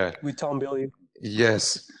 Yeah. With Tom Billy.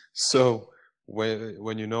 Yes. So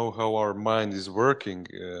when you know how our mind is working,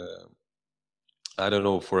 I don't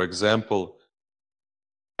know, for example,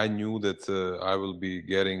 I knew that I will be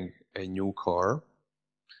getting a new car.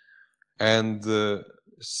 And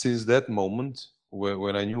since that moment,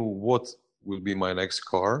 when I knew what will be my next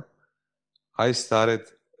car, I started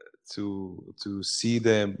to see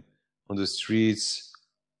them on the streets.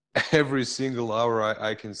 Every single hour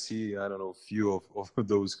I can see, I don't know, few of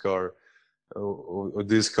those car or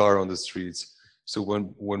this car on the streets. So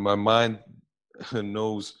when my mind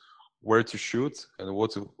knows where to shoot and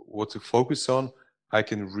what to focus on, I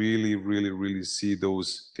can really see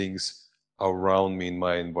those things around me in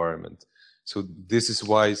my environment. So this is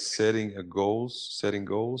why setting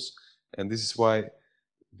goals, and this is why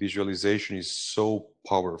visualization is so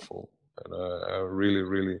powerful. And I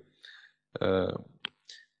really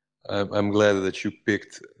I'm glad that you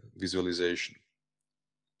picked visualization.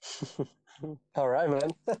 All right, man.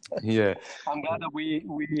 Yeah, I'm glad that we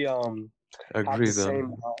have the agreed on. same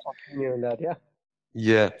opinion on that. Yeah.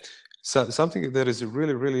 Yeah, so something that is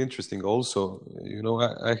really interesting also, you know,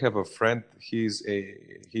 I have a friend, he's a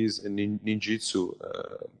ninjutsu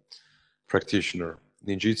practitioner.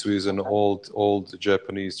 Ninjutsu is an old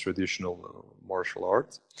Japanese traditional martial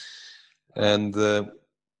art, and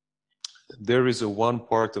there is a one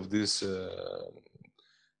part of this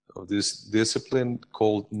discipline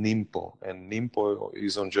called Nimpo, and Nimpo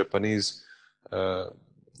is on Japanese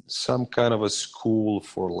some kind of a school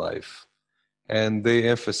for life, and they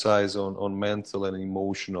emphasize on mental and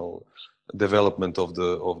emotional development of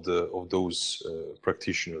those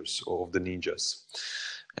practitioners, of the ninjas.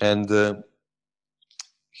 And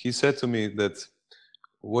he said to me that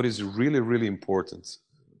what is really important,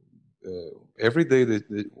 every day that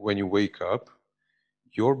when you wake up,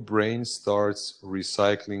 your brain starts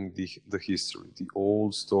recycling the history, the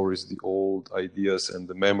old stories, the old ideas, and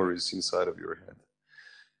the memories inside of your head.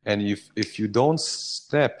 And if you don't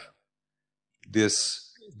step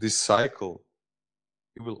this cycle,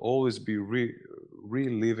 you will always be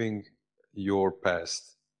reliving your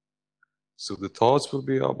past. So the thoughts will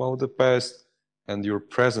be about the past, and your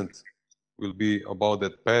present will be about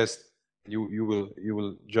that past. You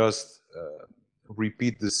will just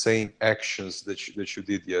repeat the same actions that you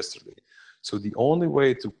did yesterday. So the only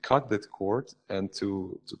way to cut that cord and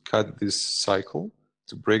to cut this cycle,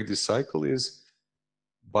 to break this cycle, is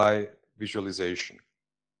by visualization.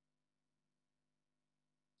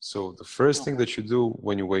 So the first thing that you do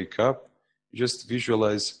when you wake up, you just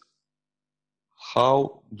visualize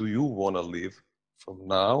how do you want to live from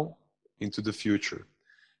now into the future.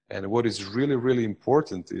 And what is really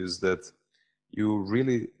important is that you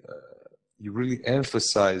really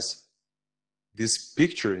emphasize this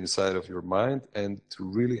picture inside of your mind, and to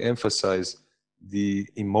really emphasize the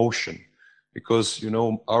emotion, because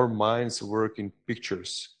our minds work in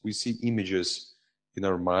pictures. We see images in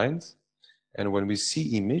our mind, and when we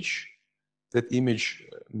see image, that image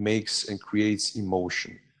makes and creates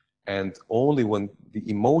emotion. And only when the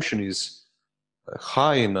emotion is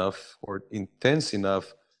high enough or intense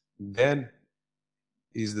enough, then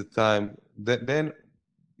is the time that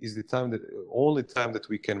only time that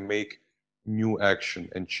we can make new action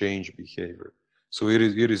and change behavior. So it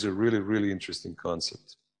is a really, really interesting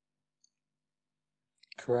concept.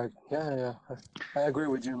 Correct. Yeah. I agree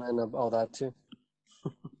with you, man, about that too.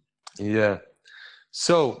 Yeah.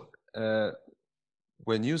 So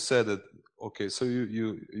when you said that, okay, so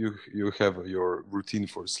you have your routine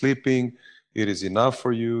for sleeping, it is enough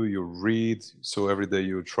for you. You read, so every day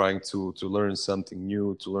you're trying to learn something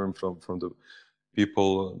new, to learn from the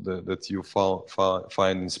people that you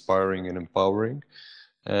find inspiring and empowering.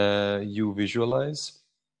 You visualize.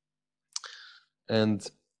 And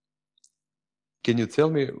can you tell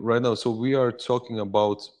me right now, so we are talking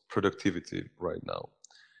about productivity right now.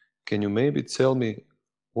 Can you maybe tell me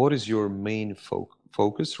what is your main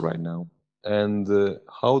focus right now? And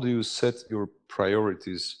how do you set your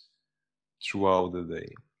priorities throughout the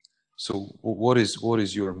day? So what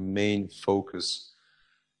is your main focus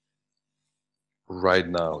right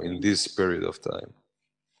now in this period of time?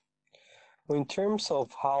 In terms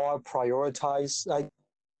of how I prioritize,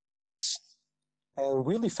 and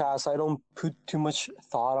really fast, I don't put too much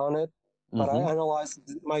thought on it, but I analyze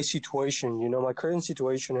my situation, my current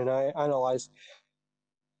situation, and I analyze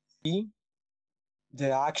the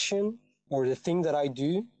action or the thing that I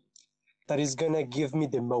do that is going to give me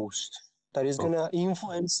the most, that is going to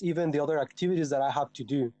influence even the other activities that I have to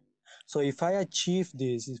do. So if I achieve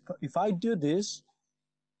this, if I do this,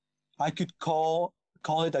 I could call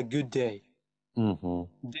it a good day.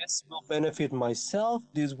 This will benefit myself.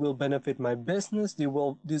 This will benefit my business.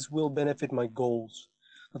 This will benefit my goals.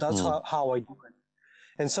 That's how I do it.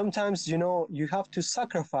 And sometimes, you have to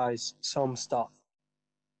sacrifice some stuff.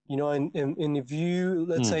 And if you,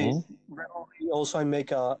 let's say, also I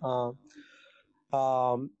make how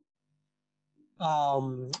to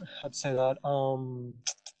say that,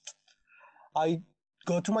 I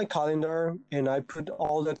go to my calendar and I put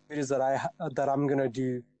all the activities that I'm gonna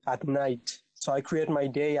do at night. So I create my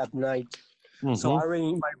day at night. So my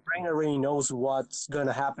brain already knows what's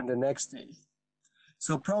gonna happen the next day.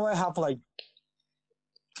 So probably I have like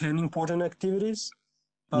 10 important activities,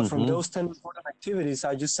 but from those 10 important activities,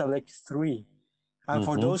 I just select 3. And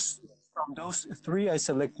from those 3, I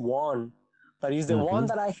select 1. That is the one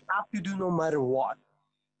that I have to do no matter what.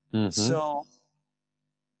 So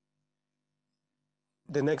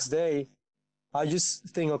the next day, I just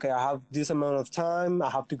think, okay, I have this amount of time. I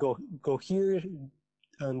have to go here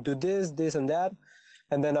and do this and that.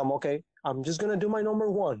 And then I'm okay. I'm just going to do my number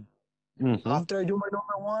 1. After I do my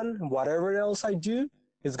number 1, whatever else I do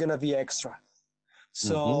is going to be extra.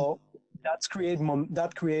 So that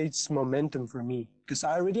creates momentum for me, because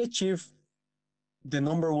I already achieved the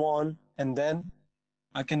number 1, and then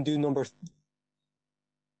I can do number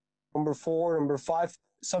 4, number 5.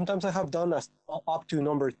 Sometimes I have done up to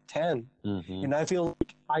number 10, and I feel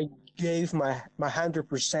like I gave my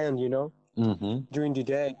 100%, during the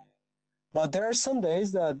day. But there are some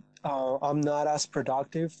days that I'm not as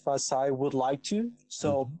productive as I would like to.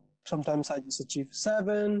 So sometimes I just achieve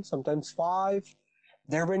 7, sometimes 5.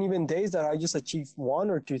 There have been even days that I just achieve 1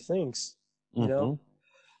 or 2 things,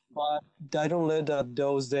 But I don't let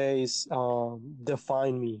those days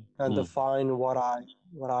define me and define what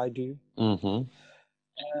I do. And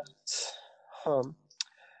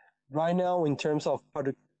right now, in terms of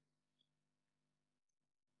product,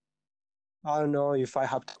 I don't know if I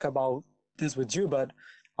have to talk about this with you, but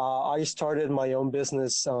I started my own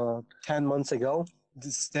business 10 months ago,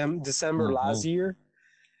 December last year,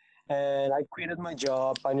 and I quitted my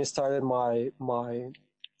job and I started my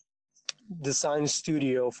design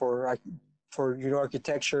studio for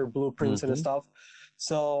architecture, blueprints and stuff.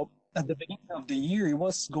 So at the beginning of the year, it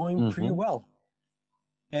was going pretty well.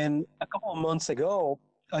 And a couple of months ago,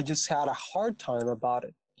 I just had a hard time about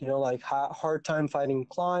it. Like hard time finding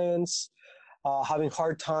clients, having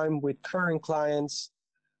hard time with current clients.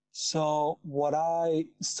 So what I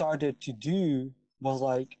started to do was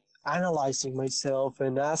like analyzing myself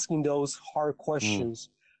and asking those hard questions.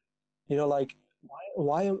 Like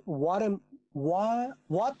what am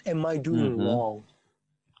I doing wrong?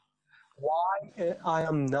 Why I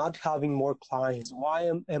am not having more clients?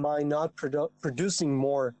 Why am I not producing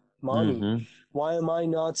more money? Why am I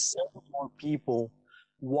not serving more people?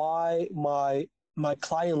 Why my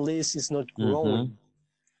client list is not growing?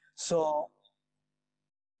 So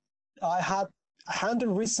I had 100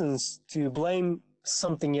 reasons to blame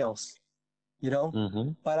something else, you know?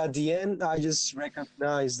 But at the end, I just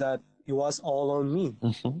recognized that it was all on me.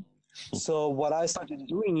 So what I started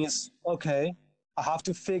doing is, okay, I have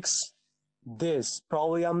to fix this.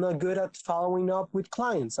 Probably I'm not good at following up with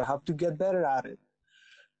clients. I have to get better at it.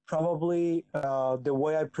 Probably the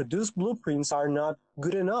way I produce blueprints are not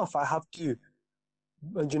good enough. I have to,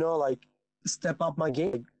 like step up my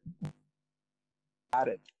game at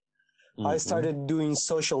it. I started doing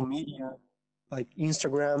social media, like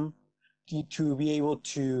Instagram, to be able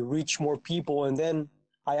to reach more people. And then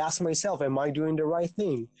I asked myself, am I doing the right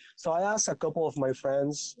thing? So I asked a couple of my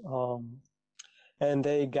friends, and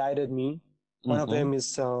they guided me. One of them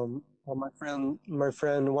is my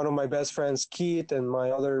friend, one of my best friends, Keith, and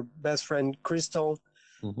my other best friend, Crystal,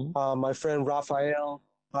 my friend, Raphael.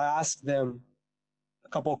 I asked them a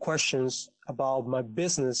couple of questions about my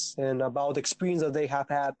business and about the experience that they have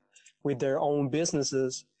had with their own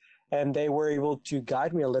businesses. And they were able to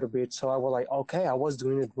guide me a little bit. So I was like, okay, I was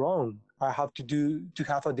doing it wrong. I have to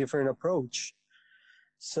have a different approach.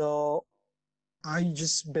 So I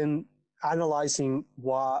just been analyzing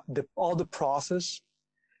all the process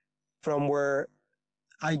from where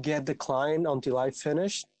I get the client until I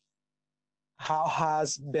finish. How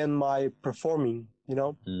has been my performing,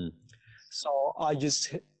 So I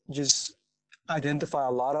just identify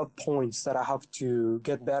a lot of points that I have to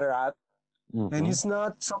get better at. And it's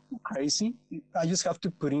not something crazy. I just have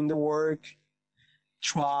to put in the work,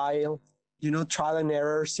 trial and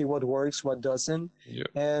error, see what works, what doesn't,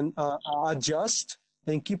 and adjust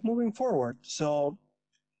and keep moving forward. So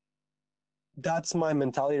that's my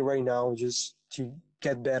mentality right now, just to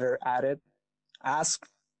get better at it. Ask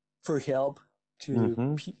for help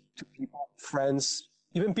to people, friends,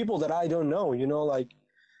 even people that I don't know, like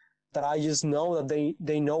that I just know that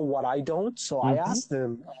they know what I don't. So I ask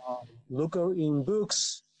them, look in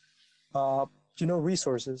books,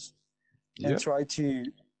 resources, and try to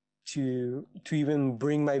even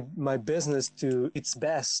bring my business to its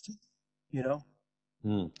best,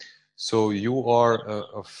 So you are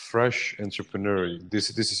a fresh entrepreneur. This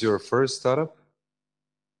is your first startup?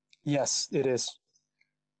 Yes, it is.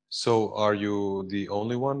 So are you the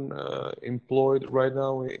only one employed right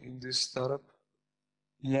now in this startup?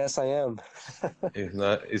 Yes, I am. If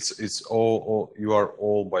not, it's all you are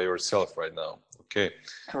all by yourself right now. Okay.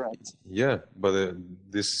 Correct. Yeah, but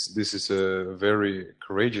this is very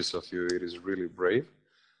courageous of you. It is really brave.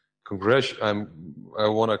 I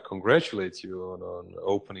want to congratulate you on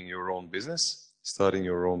opening your own business, starting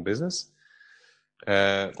your own business.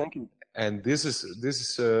 Thank you. And this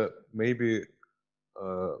is maybe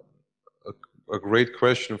a great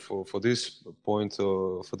question for this point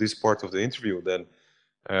for this part of the interview. Then,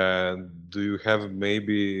 do you have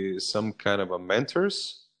maybe some kind of a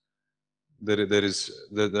mentors that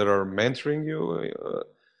are mentoring you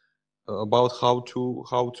about how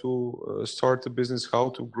to start a business, how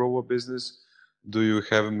to grow a business? Do you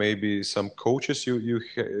have maybe some coaches?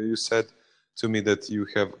 You said to me that you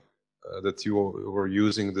have that you were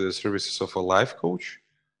using the services of a life coach.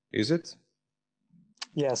 Is it?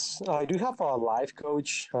 Yes, I do have a life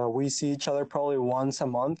coach. We see each other probably once a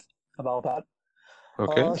month about that.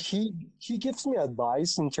 Okay. He gives me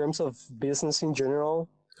advice in terms of business in general.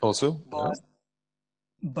 Also,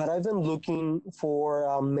 but I've been looking for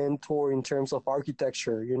a mentor in terms of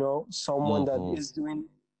architecture, someone that is doing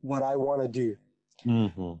what I want to do.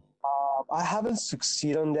 I haven't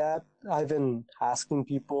succeeded on that. I've been asking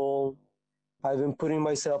people, I've been putting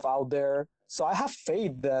myself out there. So I have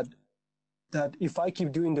faith that if I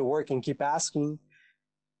keep doing the work and keep asking,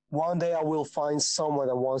 one day I will find someone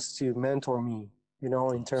that wants to mentor me,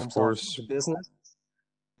 in terms of the business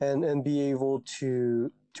and be able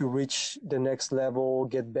to reach the next level,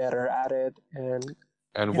 get better at it. And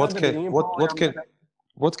what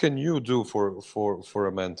can you do for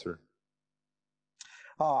a mentor?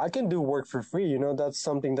 I can do work for free. That's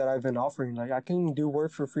something that I've been offering. Like, I can do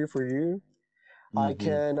work for free for you. I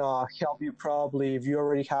can help you probably if you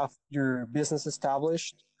already have your business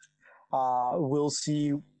established. We'll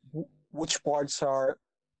see which parts are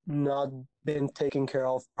not been taken care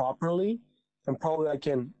of properly, and probably I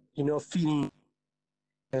can, feed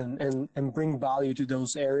in and bring value to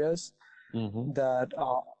those areas that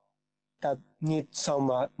need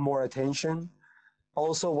some more attention.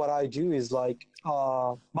 Also, what I do is like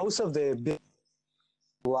most of the business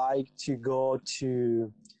like to go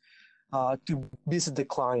to visit the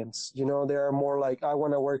clients. They're more like, I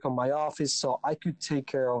want to work on my office so I could take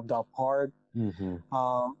care of that part. You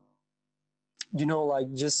know,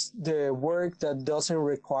 like just the work that doesn't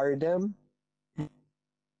require them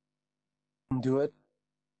do it.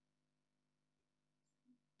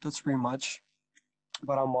 That's pretty much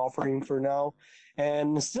what I'm offering for now.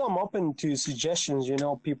 And still, I'm open to suggestions. You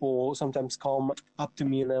know, people sometimes come up to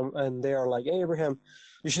me and they are like, "Hey, Abraham,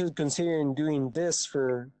 you should consider doing this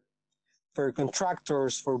for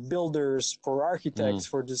contractors, for builders, for architects,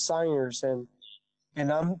 for designers," and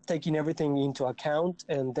I'm taking everything into account,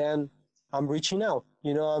 and then I'm reaching out.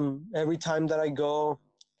 You know, every time that I go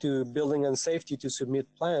to building and safety to submit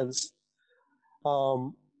plans,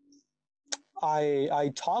 um,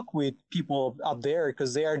 I talk with people up there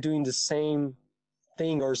because they are doing the same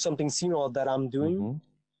thing or something similar that I'm doing.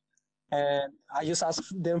 And I just ask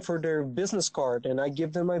them for their business card, and I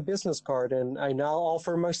give them my business card, and I now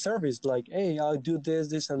offer my service like, hey, I'll do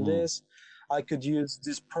this, and this. I could use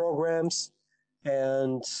these programs,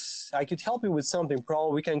 and I could help you with something.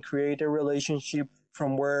 Probably we can create a relationship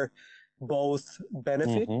from where both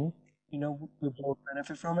benefit. You know, we both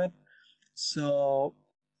benefit from it. So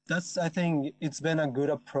I think it's been a good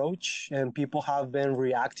approach, and people have been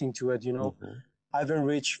reacting to it. You know, I've been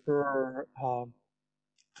reached for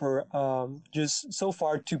just so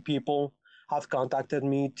far 2 people have contacted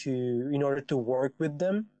me in order to work with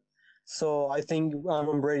them. So I think I'm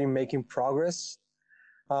already making progress.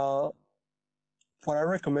 What I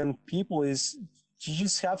recommend people is you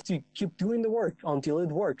just have to keep doing the work until it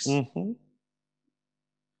works. You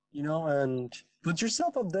know, and put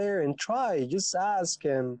yourself up there and try. Just ask,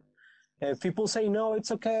 and if people say no,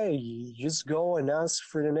 it's okay. You just go and ask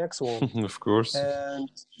for the next one. Of course. And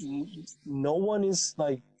no one is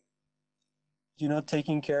like, you know,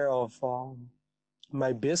 taking care of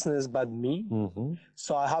my business but me.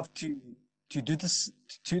 So I have to do this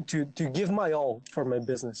to give my all for my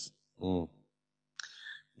business.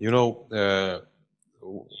 You know,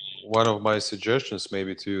 one of my suggestions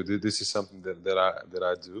maybe to you, this is something that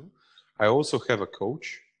I do. I also have a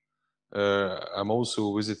coach. I'm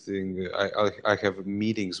also visiting. I have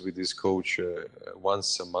meetings with this coach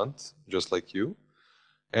once a month, just like you,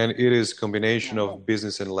 and it is combination of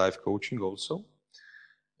business and life coaching also.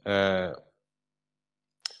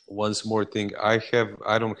 Once more thing,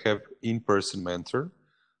 I don't have in-person mentor,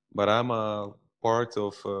 but I'm a part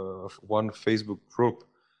of one Facebook group,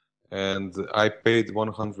 and I paid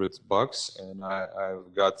 $100, and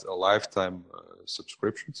I've got a lifetime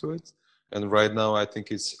subscription to it. And right now, I think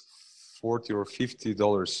it's $40 or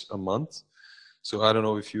 $50 a month. So I don't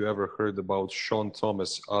know if you ever heard about Sean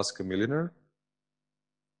Thomas, Ask a Millionaire.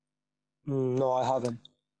 No, I haven't.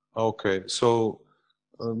 Okay, so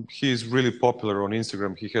he's really popular on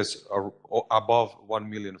Instagram. He has above 1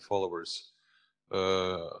 million followers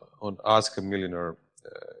on Ask a Millionaire.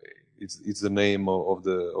 It's the name of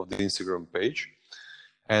the Instagram page,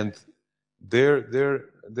 and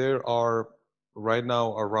there are right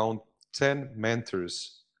now around 10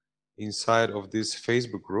 mentors inside of this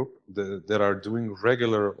Facebook group that are doing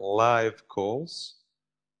regular live calls,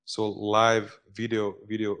 so live video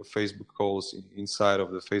Facebook calls inside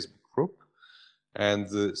of the Facebook group, and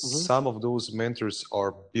some of those mentors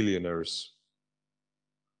are billionaires,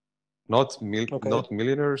 not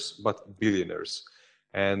millionaires, but billionaires.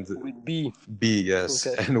 And with B, yes.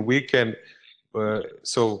 Okay. And we can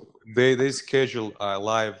so they schedule a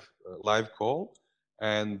live call,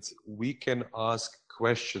 and we can ask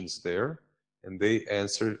questions there, and they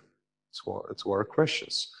answer to our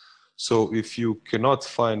questions. So if you cannot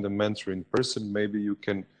find a mentor in person, maybe you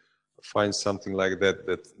can find something like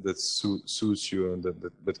that suits you, and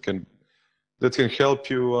that can help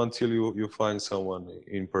you until you find someone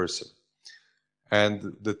in person.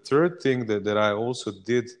 And the third thing that I also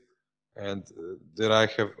did, and that I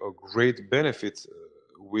have a great benefit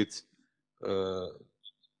with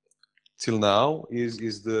till now,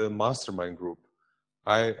 is the Mastermind group.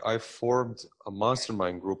 I formed a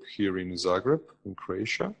Mastermind group here in Zagreb, in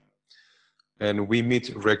Croatia, and we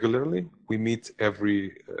meet regularly. We meet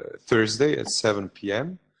every Thursday at 7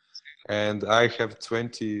 p.m. and I have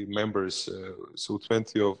 20 members, so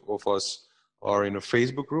 20 of us are in a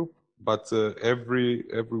Facebook group, but every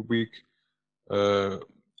week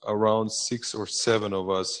around 6 or 7 of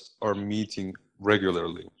us are meeting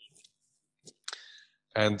regularly,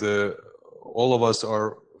 and all of us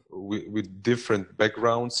are with different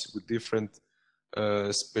backgrounds, with different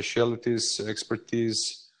specialties,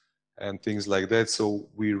 expertise, and things like that. So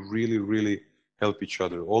we really help each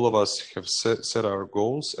other. All of us have set our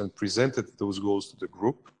goals and presented those goals to the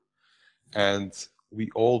group, and we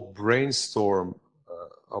all brainstorm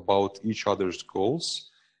about each other's goals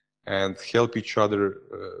and help each other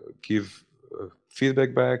give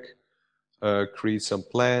feedback back, create some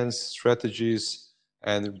plans, strategies,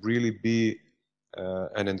 and really be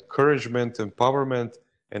an encouragement, empowerment,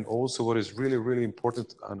 and also what is really, really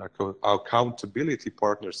important, an accountability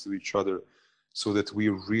partners to each other, so that we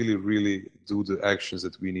really, really do the actions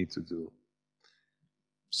that we need to do.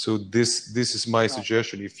 So this is my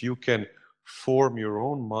suggestion. If you can form your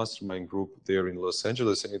own mastermind group there in Los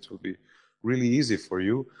Angeles, and it will be really easy for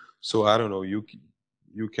you. So I don't know, you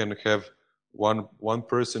can have one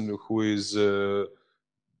person who is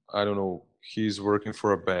I don't know, he's working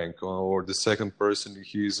for a bank, or the second person,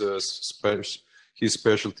 his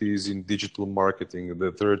specialty is in digital marketing.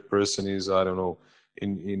 The third person is, I don't know,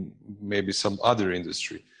 in maybe some other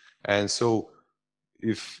industry. And so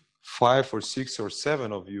if 5 or 6 or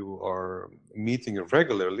 7 of you are meeting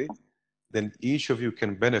regularly, then each of you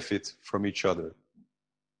can benefit from each other.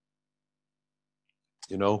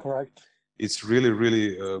 You know, Correct. It's really,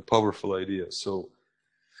 really a powerful idea. So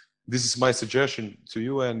this is my suggestion to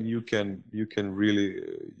you, and you can really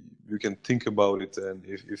you can think about it. And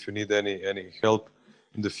if you need any help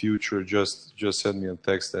in the future, just send me a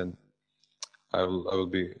text, and I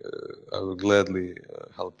will gladly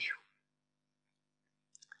help you.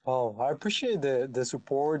 Oh, I appreciate the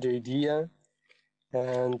support, the idea,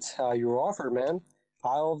 and your offer, man.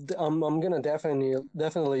 I'm gonna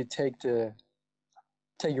definitely take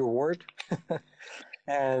your word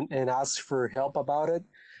and ask for help about it.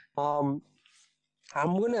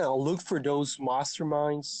 I'm gonna look for those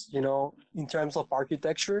masterminds, you know, in terms of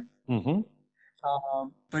architecture. Mm-hmm.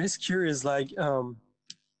 But it's curious, like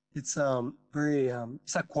it's very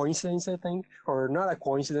it's a coincidence, I think, or not a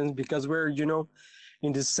coincidence, because we're, you know,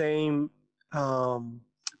 in the same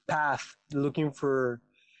path, looking for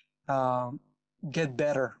get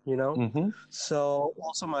better, you know. Mm-hmm. So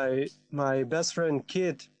also my best friend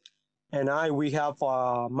Kid and we have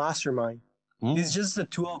a mastermind. It's just the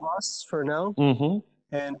two of us for now, Mm-hmm.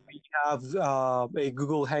 and we have a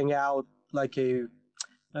Google Hangout, like a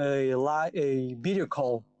video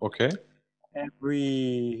call. Okay.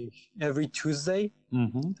 Every Tuesday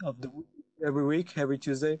Mm-hmm. of every week, every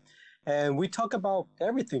Tuesday, and we talk about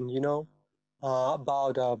everything, you know,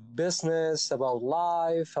 about business, about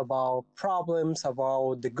life, about problems,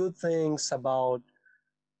 about the good things, about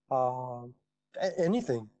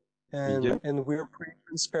anything, Yeah. and we're pretty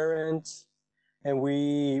transparent, and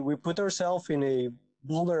we put ourselves in a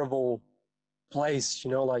vulnerable place, you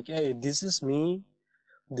know, like, hey, this is me,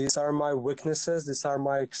 these are my weaknesses, these are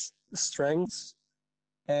my strengths,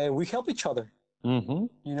 and we help each other. Mm-hmm.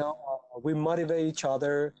 You know, we motivate each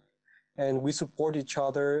other, and we support each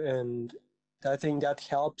other, and I think that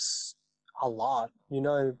helps a lot. You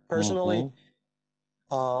know, personally,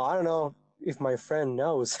 I don't know if my friend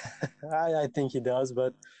knows. I think he does,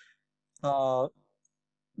 but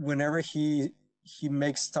whenever he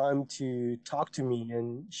makes time to talk to me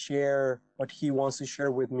and share what he wants to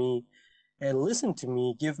share with me, and listen to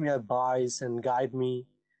me, give me advice and guide me,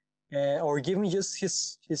 or give me just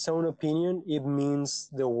his own opinion, it means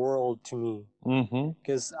the world to me. Mm-hmm.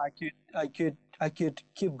 Because I could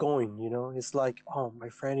keep going, you know. It's like, oh, my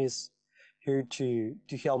friend is here to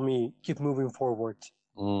help me keep moving forward.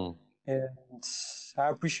 And I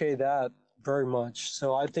appreciate that very much.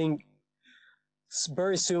 So I think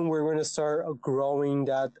very soon we're going to start growing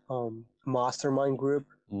that mastermind group.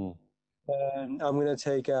 And I'm going to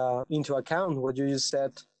take into account what you just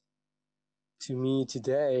said to me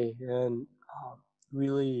today, and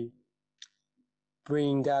really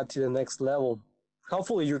bring that to the next level.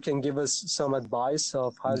 Hopefully you can give us some advice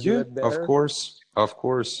of how to do it better. Of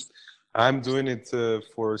course. I'm doing it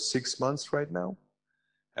for 6 months right now,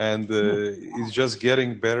 and it's just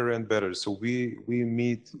getting better and better. So we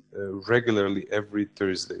meet regularly every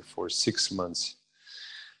Thursday for 6 months,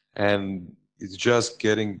 and it's just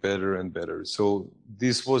getting better and better. So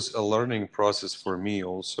this was a learning process for me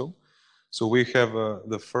also. So we have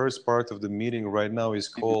the first part of the meeting right now is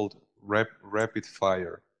called rapid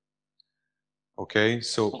fire. Okay,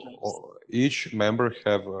 so each member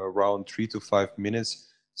have around 3 to 5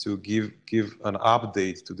 minutes to give an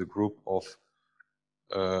update to the group of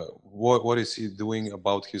what is he doing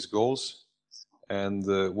about his goals, and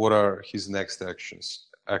what are his next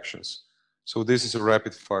actions. So this is a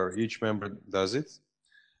rapid fire. Each member does it,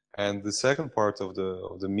 and the second part of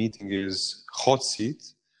the meeting is hot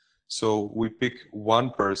seat. So we pick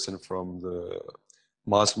one person from the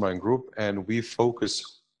mastermind group, and we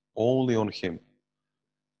focus only on him.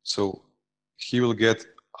 So he will get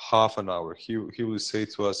half an hour. He will say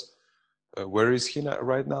to us, where is he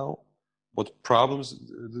right now? What problems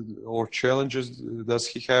or challenges does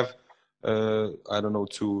he have? I don't know,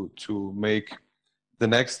 to make the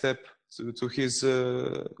next step to his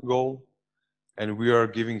goal. and we are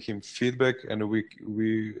giving him feedback, and we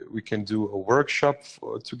can do a workshop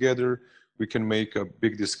together. We can make a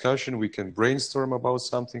big discussion. We can brainstorm about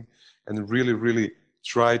something, and really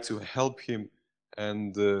try to help him,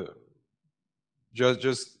 and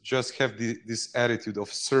just have this attitude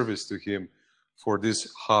of service to him for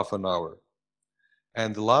this half an hour.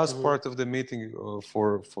 And the last part of the meeting,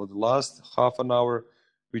 for the last half an hour,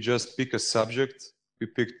 we just pick a subject, we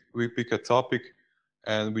pick a topic,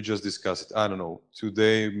 and we just discuss it. I don't know,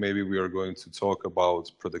 today maybe we are going to talk about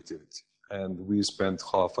productivity, and we spent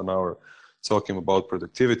half an hour talking about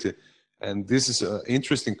productivity. And this is an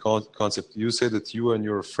interesting concept. You say that you and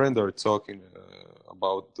your friend are talking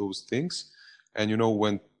about those things, and you know,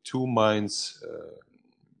 when two minds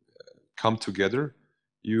come together,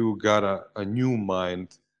 you got a new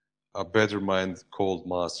mind, a better mind called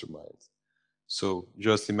Mastermind. So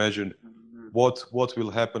just imagine what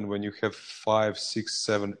will happen when you have 5, 6,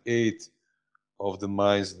 7, 8 of the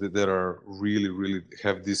minds that are really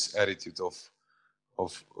have this attitude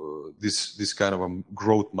of this kind of a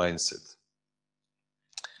growth mindset.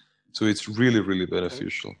 So it's really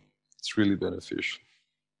beneficial. It's really beneficial.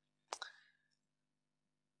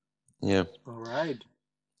 Yeah. All right.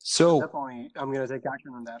 So definitely, I'm gonna take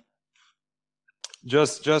action on that.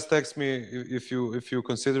 Just text me if you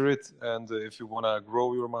consider it, and if you wanna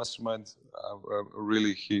grow your mastermind, I'm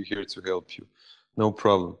really here to help you. No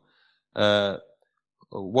problem.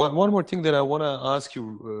 One more thing that I wanna ask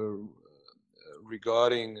you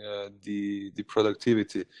regarding the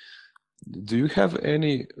productivity. Do you have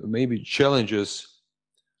any maybe challenges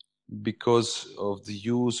because of the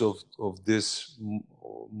use of this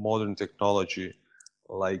modern technology,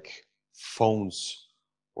 like phones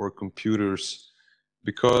or computers?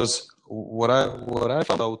 Because what I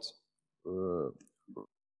found out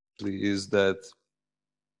is that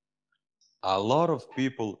a lot of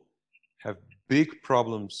people have big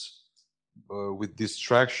problems with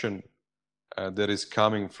distraction that is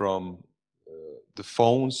coming from the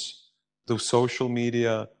phones, the social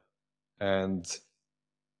media, and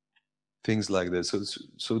things like that.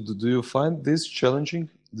 So do you find this challenging?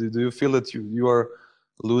 Do you feel that you are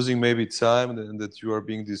losing maybe time, and that you are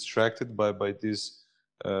being distracted by this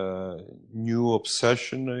new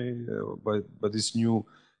obsession, by this new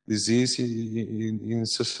disease in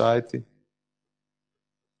society?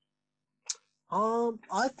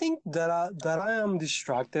 I think that I am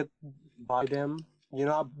distracted by them,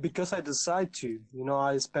 because I decide to.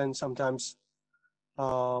 I spend sometimes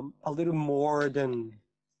a little more than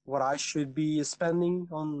what I should be spending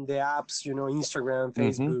on the apps, Instagram,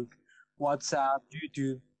 Facebook, WhatsApp,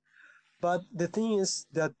 YouTube. But the thing is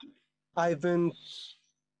that I've been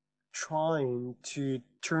trying to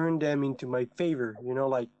turn them into my favor,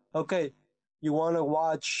 like, okay, you want to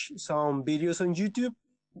watch some videos on YouTube?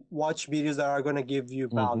 Watch videos that are going to give you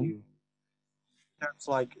value. That's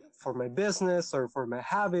like for my business or for my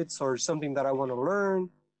habits or something that I want to learn,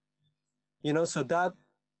 so that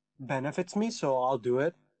benefits me, so I'll do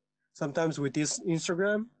it. Sometimes with this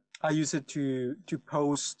Instagram, I use it to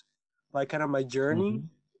post like kind of my journey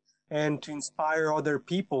and to inspire other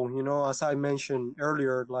people. As I mentioned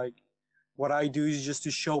earlier, like what I do is just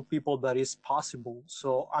to show people that it's possible.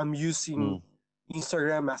 So I'm using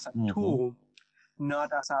Instagram as a tool,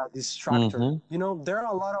 not as a distractor. There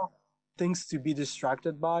are a lot of things to be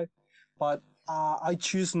distracted by, but I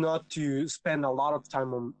choose not to spend a lot of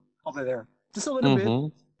time over there. Just a little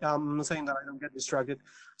bit. I'm not saying that I don't get distracted.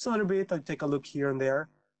 Just a little bit. I take a look here and there,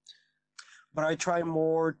 but I try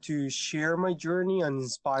more to share my journey and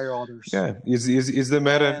inspire others. Yeah, is the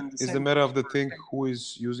matter of the thing who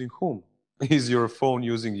is using whom? Is your phone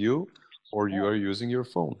using you, or you are using your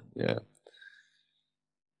phone? Yeah.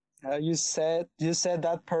 You said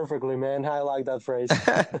that perfectly, man. I like that phrase.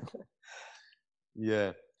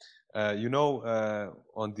 Yeah.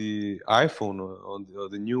 On the iPhone, on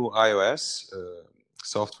the new iOS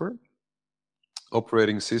software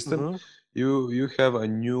operating system, you have a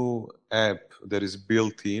new app that is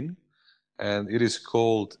built in, and it is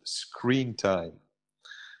called Screen Time.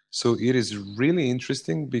 So it is really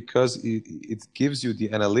interesting because it gives you the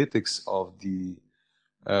analytics of the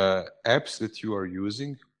apps that you are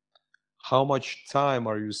using. How much time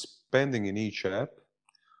are you spending in each app?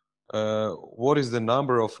 What is the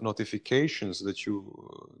number of notifications that you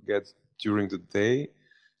get during the day?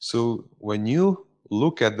 So when you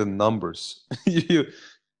look at the numbers,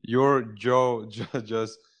 your jaw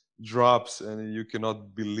just drops, and you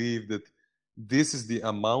cannot believe that this is the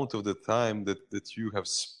amount of the time that you have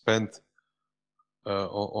spent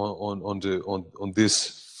on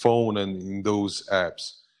this phone and in those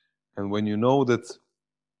apps. And when you know that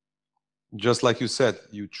just like you said,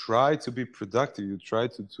 you try to be productive, you try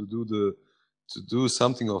to do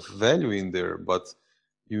something of value in there, but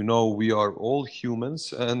you know, we are all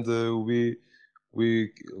humans, and we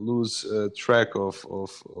lose track of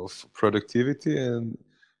productivity and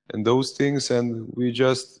those things, and we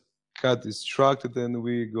just got distracted, and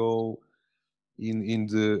we go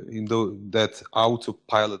that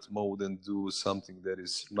autopilot mode and do something that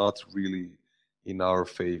is not really in our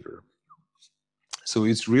favor. So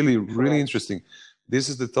it's really interesting. This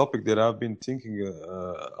is the topic that I've been thinking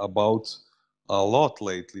about a lot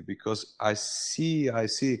lately, because I see,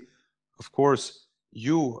 of course,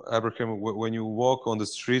 you, Abraham, when you walk on the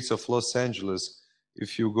streets of Los Angeles,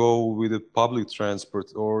 if you go with a public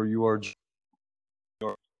transport, or you are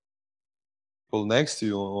people next to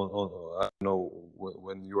you on I don't know,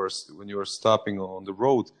 when you are stopping on the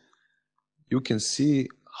road, you can see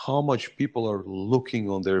how much people are looking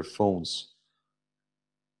on their phones.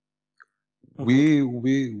 We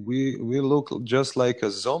look just like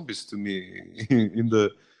as zombies to me in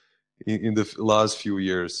the last few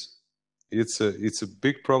years. It's a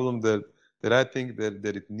big problem that I think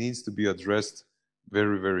that it needs to be addressed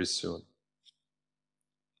very, very soon.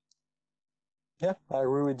 Yeah, I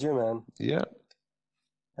agree with you, man. Yeah,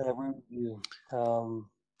 I agree with you.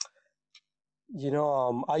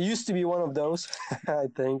 I used to be one of those. I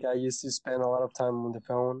think I used to spend a lot of time on the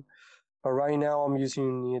phone, but right now I'm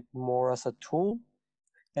using it more as a tool.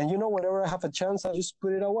 And whenever I have a chance, I just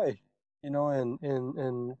put it away.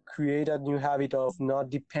 And create a new habit of not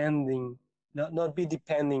be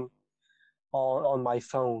depending on my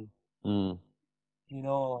phone.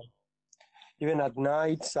 Even at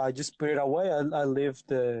night, I just put it away. I leave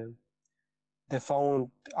the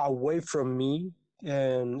phone away from me,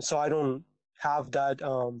 and so I don't have that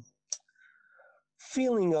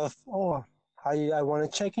feeling of, oh, I want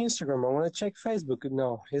to check Instagram, I want to check Facebook.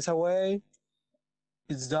 No, it's away,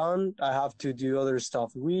 it's done. I have to do other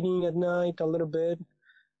stuff, reading at night a little bit,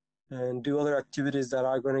 and do other activities that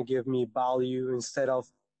are going to give me value instead of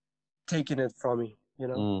taking it from me.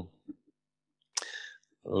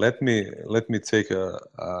 Let me take a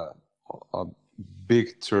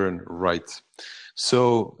big turn right.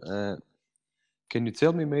 So can you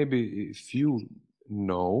tell me, maybe, if you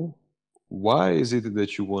know, why is it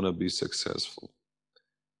that you want to be successful?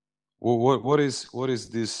 What is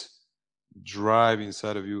this drive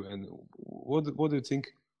inside of you, and what do you think,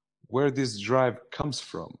 where this drive comes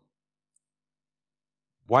from?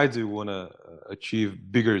 Why do you want to achieve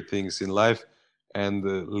bigger things in life and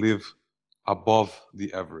live above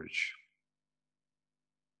the average?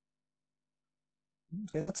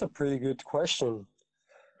 Yeah, that's a pretty good question.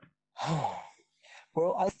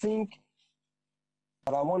 Well, I think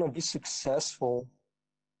that I want to be successful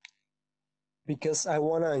because I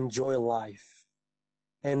want to enjoy life.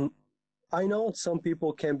 And I know some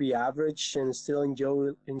people can be average and still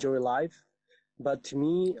enjoy life, but to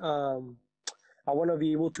me, I want to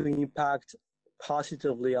be able to impact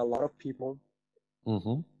positively a lot of people.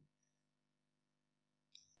 Mm-hmm.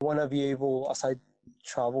 I want to be able, as I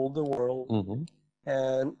travel the world,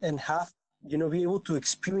 Mm-hmm. and have, be able to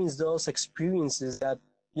experience those experiences that,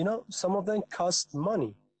 some of them cost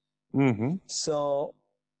money. Mm-hmm. So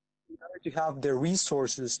in order to have the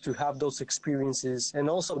resources to have those experiences and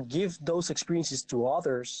also give those experiences to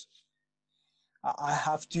others, I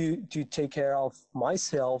have to take care of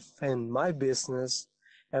myself and my business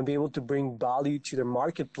and be able to bring value to the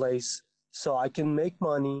marketplace so I can make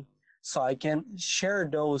money, so I can share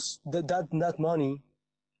that money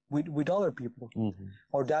with other people,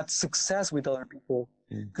 or that success with other people.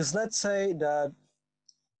 Because let's say that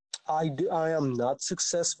I am not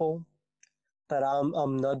successful, that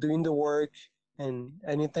I'm not doing the work and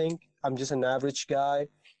anything. I'm just an average guy.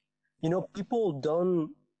 People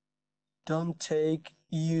don't take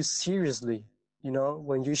you seriously.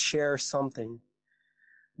 When you share something,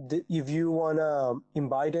 if you wanna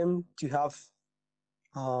invite them to have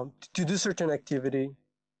to do certain activity,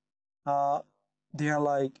 they are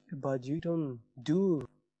like, but you don't do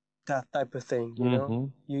that type of thing.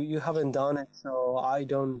 You haven't done it, so I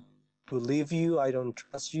don't believe you. I don't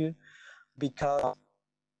trust you because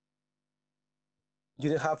you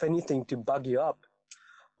don't have anything to back you up.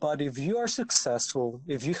 But if you are successful,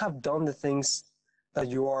 if you have done the things that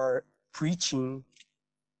you are preaching,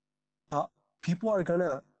 people are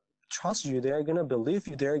gonna trust you. They're gonna believe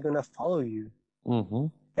you. They're gonna follow you.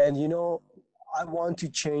 And I want to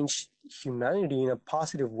change humanity in a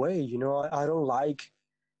positive way. I don't like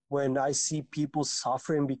when I see people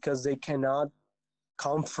suffering because they cannot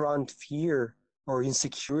confront fear or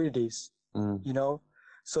insecurities.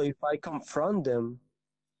 So if I confront them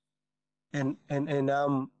and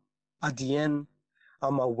I'm at the end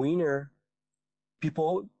I'm a winner,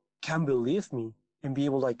 people can believe me and be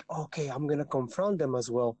able like, okay, I'm gonna confront them as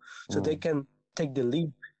well, so they can take the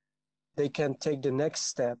leap, they can take the next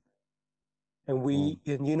step, and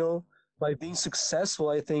and you know, by being successful,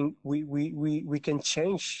 I think we can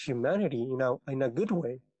change humanity, you know, in a good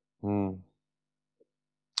way.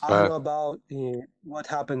 I don't know about what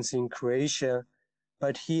happens in Croatia,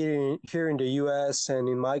 but here in the U.S. and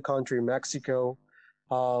in my country, Mexico,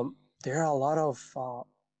 there are a lot of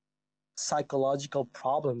psychological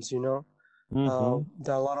problems. You know,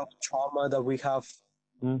 there are a lot of trauma that we have.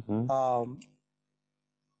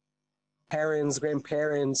 Parents,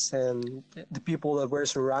 grandparents, and the people that we're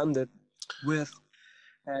surrounded with,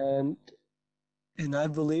 and I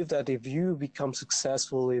believe that if you become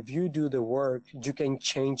successful, if you do the work, you can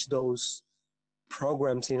change those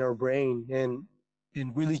programs in our brain and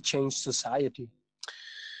really change society.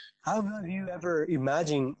 How have you ever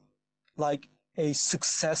imagined like a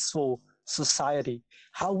successful society?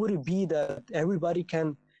 How would it be that everybody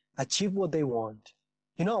can achieve what they want?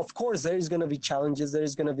 You know, of course, there is going to be challenges, there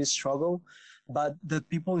is going to be struggle, but the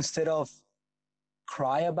people, instead of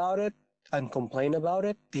cry about it and complain about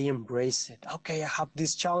it, they embrace it. Okay, I have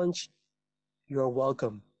this challenge. You're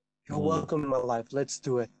welcome. You're welcome in my life. Let's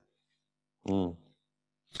do it.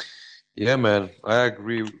 Yeah, man, I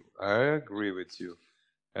agree with you.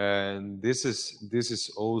 And this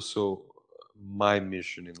is also my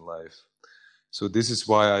mission in life. So this is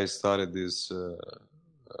why I started this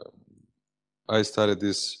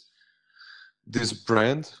this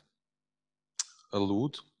brand,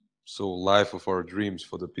 LOOD, so Life of Our Dreams,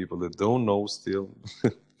 for the people that don't know still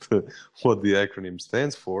what the acronym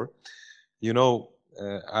stands for. You know,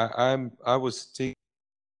 I was thinking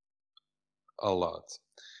a lot.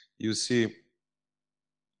 You see,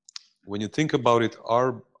 when you think about it,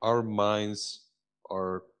 our minds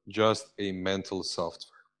are just a mental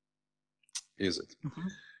software, is it?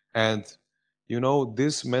 And you know,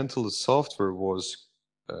 this mental software was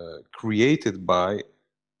created by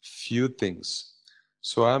few things.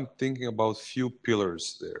 So I'm thinking about few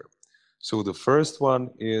pillars there. So the first one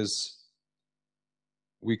is,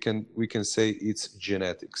 we can say it's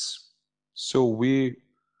genetics. So we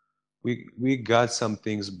got some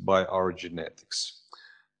things by our genetics.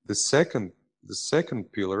 The second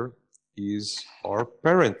pillar is our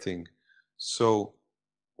parenting. So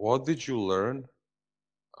what did you learn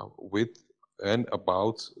with and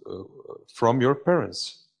about from your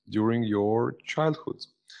parents during your childhood?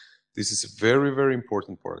 This is a very, very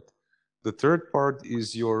important part. The third part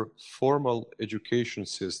is your formal education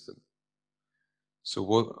system.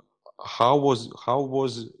 So how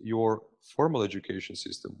was your formal education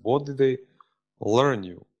system? What did they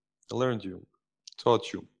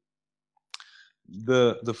taught you?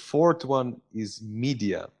 The fourth one is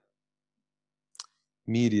media.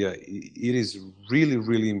 It is really,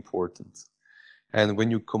 really important. And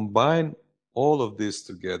when you combine all of this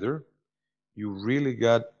together, you really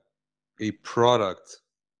got a product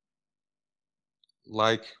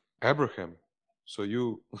like Abraham. So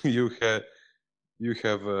you had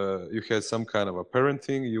some kind of a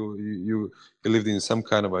parenting. You lived in some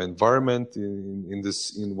kind of an environment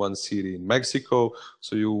in one city in Mexico.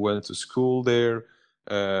 So you went to school there,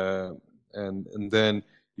 and then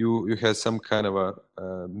you had some kind of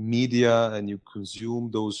a media, and you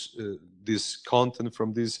consume this content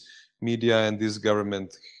from this media, and this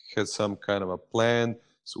government had some kind of a plan.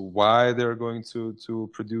 So why they're going to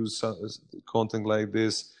produce content like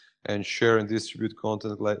this and share and distribute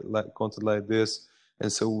content like this.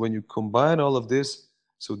 And so when you combine all of this,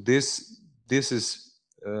 so this is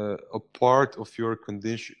a part of your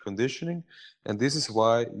conditioning, and this is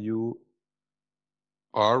why you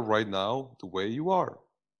are right now the way you are,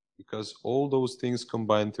 because all those things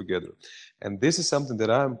combine together. And this is something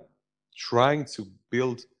that I'm trying to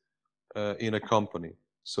build in a company.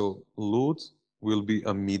 So LOOD will be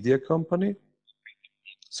a media company.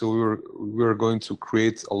 So we're going to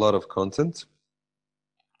create a lot of content.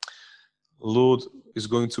 LOOD is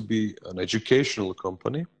going to be an educational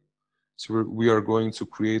company. So we are going to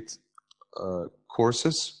create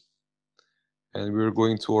courses, and we're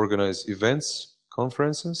going to organize events,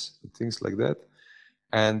 conferences, and things like that.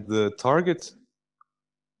 And the target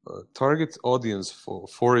audience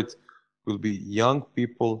for it will be young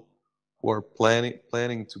people who are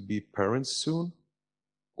planning to be parents soon,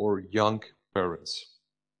 or young parents.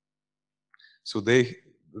 So they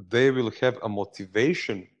will have a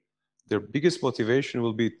motivation. Their biggest motivation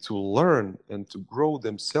will be to learn and to grow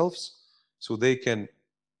themselves, so they can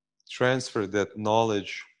transfer that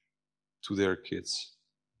knowledge to their kids.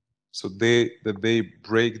 So they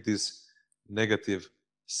break this negative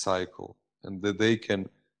cycle, and that they can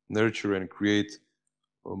nurture and create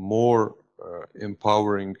more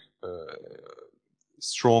empowering,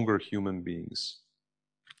 stronger human beings.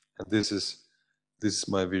 And this is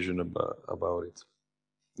my vision about it.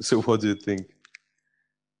 So what do you think?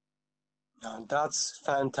 That's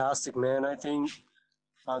fantastic, man. I think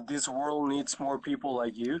this world needs more people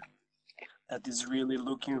like you that is really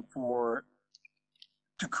looking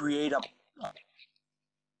to create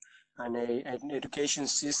an education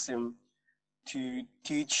system to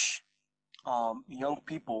teach young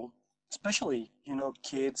people, especially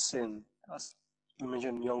kids and as you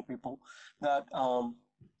mentioned young people, that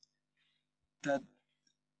that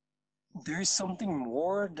there is something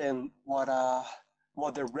more than what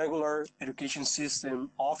the regular education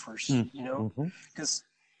system offers. Because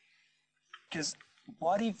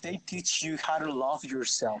what if they teach you how to love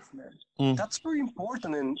yourself, man? That's very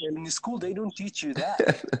important, and in school they don't teach you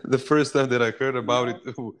that. The first time that I heard about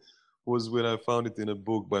it was when I found it in a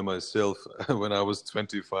book by myself when I was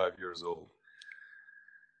 25 years old.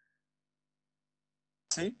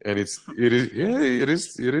 See? And it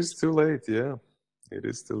is too late. Yeah, it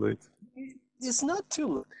is too late. It's not too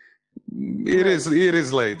late. It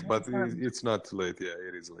is late, but it's not too late. Yeah,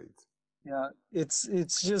 it is late. Yeah, it's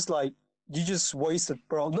just like you just wasted,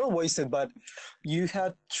 bro. Not wasted, but you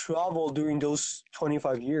had trouble during those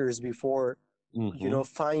 25 years before,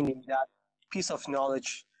 finding that piece of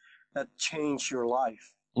knowledge that changed your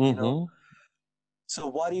life. So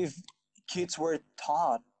what if kids were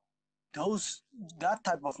taught that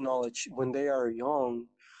type of knowledge when they are young,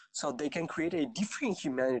 so they can create a different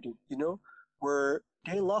humanity, where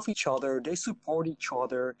they love each other, they support each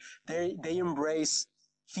other, they embrace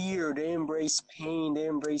fear, they embrace pain, they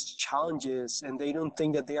embrace challenges, and they don't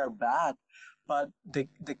think that they are bad, but the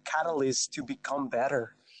catalyst to become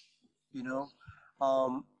better.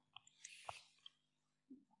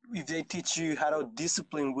 If they teach you how to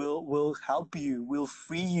discipline, will help you, will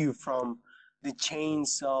free you from the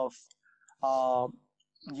chains of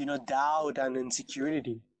doubt and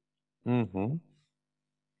insecurity.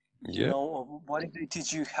 Yeah. What if they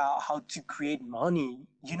teach you how to create money?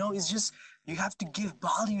 It's just you have to give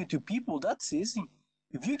value to people. That's easy.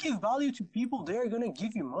 If you give value to people, they're gonna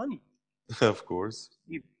give you money. Of course.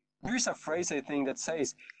 There's a phrase I think that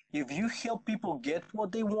says, if you help people get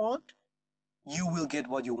what they want, you will get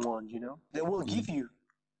what you want. They will give you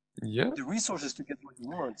the resources to get what you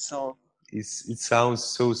want. So it sounds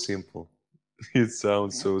so simple. It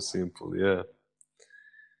sounds so simple. Yeah,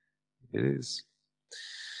 it is.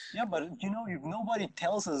 Yeah, but if nobody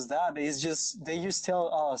tells us that, they just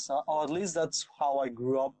tell us, or at least that's how I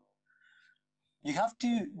grew up. You have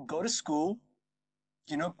to go to school,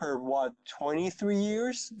 per 23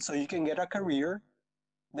 years, so you can get a career,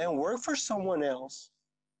 then work for someone else,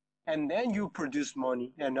 and then you produce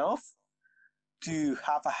money enough to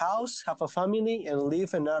have a house, have a family, and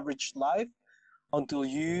live an average life until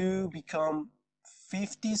you become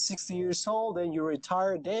 50, 60 years old, and you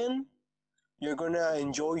retire. Then you're gonna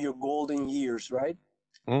enjoy your golden years, right?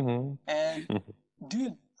 And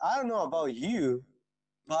dude, I don't know about you,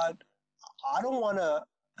 but I don't want to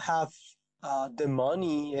have the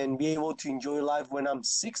money and be able to enjoy life when I'm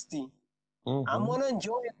 60. I want to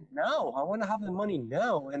enjoy it now. I want to have the money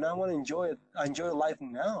now, and I want to enjoy life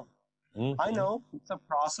now. I know it's a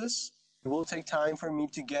process. It will take time for me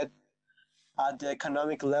to get at the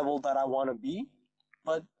economic level that I want to be,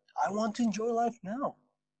 but I want to enjoy life now.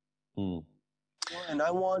 And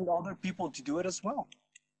I want other people to do it as well.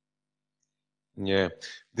 Yeah,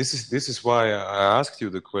 this is why I asked you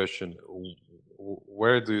the question.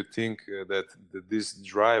 Where do you think that this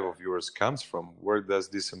drive of yours comes from? Where does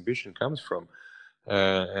this ambition comes from?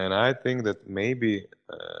 And I think that maybe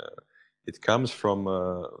it comes from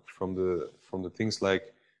the things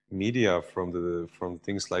like media, from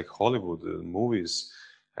things like Hollywood movies.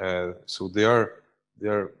 So they are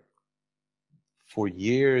for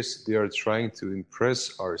years they are trying to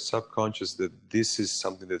impress our subconscious that this is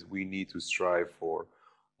something that we need to strive for.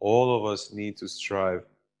 All of us need to strive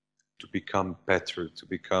to become better, to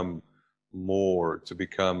become more, to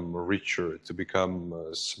become richer, to become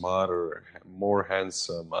smarter, more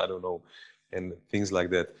handsome, I don't know, and things like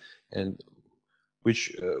that. And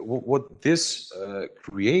which what this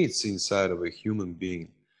creates inside of a human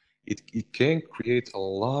being, it can create a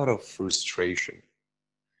lot of frustration,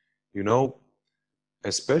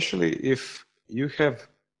 especially if you have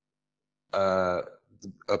a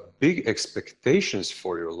big expectations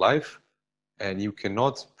for your life and you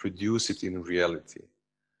cannot produce it in reality.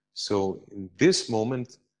 So in this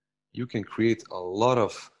moment, you can create a lot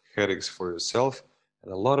of headaches for yourself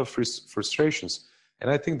and a lot of frustrations. And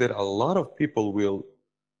I think that a lot of people will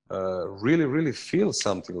really feel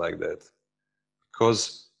something like that,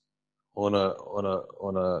 because on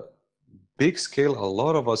a big scale, a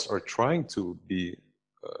lot of us are trying to be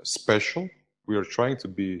special. We are trying to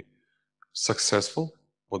be successful,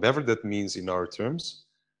 whatever that means in our terms,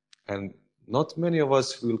 and not many of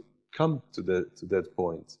us will come to that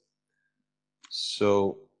point.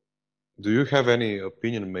 So, do you have any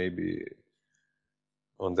opinion maybe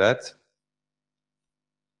on that?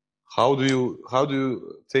 How do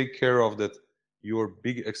you take care of that? Your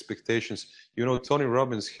big expectations. You know, Tony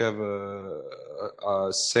Robbins have a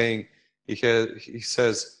saying. He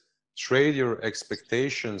says, trade your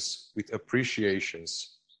expectations with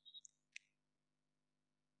appreciations.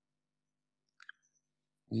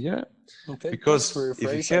 Yeah, Okay, because for if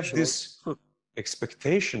phrase, you have actually. this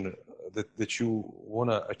expectation that you want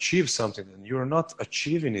to achieve something and you're not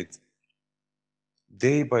achieving it,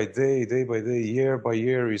 day by day, year by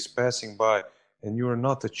year is passing by, and you are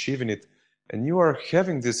not achieving it, and you are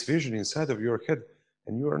having this vision inside of your head,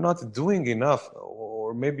 and you are not doing enough,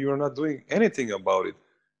 or maybe you're not doing anything about it,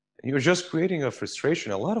 and you're just creating a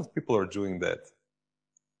frustration. A lot of people are doing that.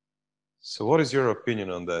 So what is your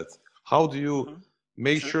opinion on that? How do you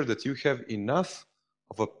make sure that you have enough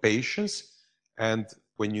of a patience, and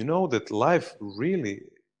when you know that life really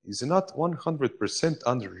is not 100%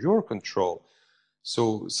 under your control?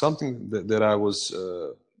 So something that I was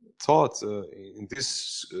taught in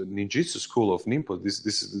this ninjutsu school of Nimpo, this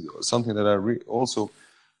is something that I also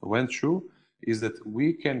went through, is that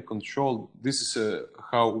we can control, this is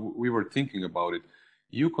how we were thinking about it.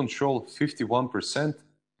 You control 51%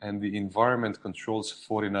 and the environment controls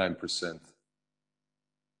 49%.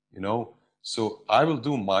 You know, so I will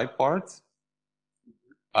do my part.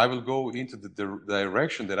 I will go into the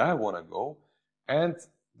direction that I want to go, and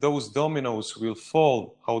those dominoes will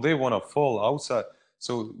fall how they want to fall outside.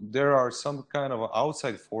 So there are some kind of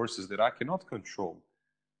outside forces that I cannot control,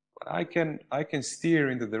 but I can steer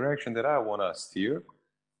in the direction that I want to steer,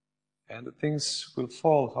 and the things will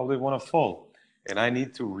fall how they want to fall. And I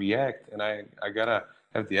need to react, and I gotta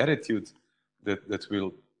have the attitude that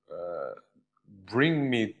will bring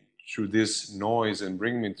me through this noise and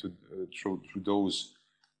bring me to through those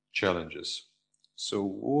challenges. So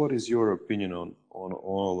what is your opinion on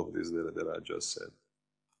all of this that I just said?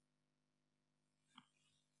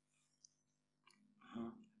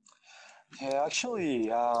 Yeah,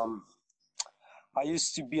 actually, I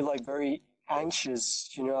used to be like very anxious,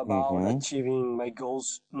 about achieving my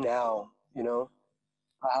goals now,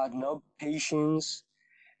 I had no patience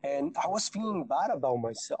and I was feeling bad about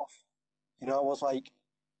myself. I was like,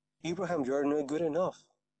 Abraham, you're not good enough.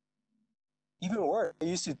 Even worse, I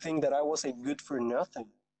used to think that I was a good for nothing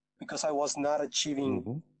because I was not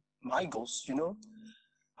achieving my goals,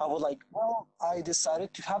 I was like, well, I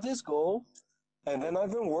decided to have this goal and then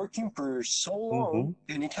I've been working for so long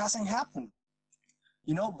and it hasn't happened,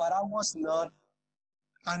 but I was not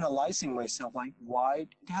analyzing myself, like why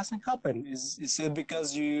it hasn't happened. Is it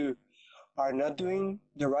because you are not doing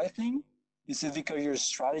the right thing? Is it because your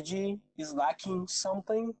strategy is lacking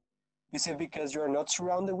something? Is it because you're not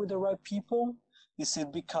surrounded with the right people? Is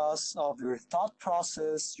it because of your thought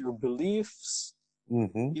process, your beliefs?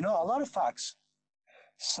 A lot of facts.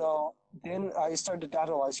 So then I started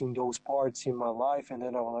analyzing those parts in my life, and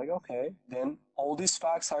then I was like, okay, then all these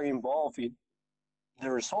facts are involved in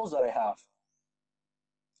the results that I have.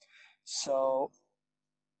 So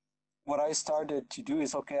what I started to do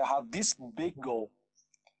is, okay, I have this big goal,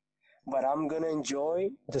 but I'm going to enjoy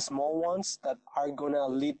the small ones that are going to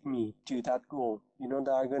lead me to that goal, that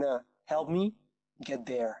are going to help me get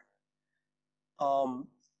there.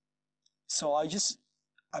 So I just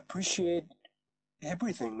appreciate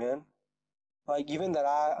everything, man. Like even that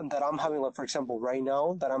I'm having, like, for example, right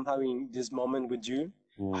now that I'm having this moment with you,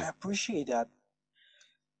 I appreciate that.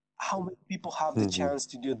 How many people have the chance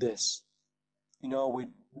to do this? With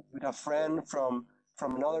a friend from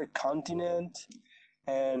another continent,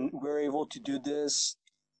 and we're able to do this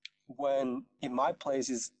when in my place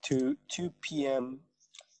is 2 p.m.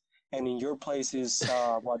 and in your place is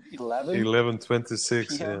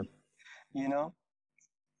 11:26 p.m.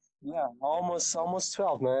 Yeah, almost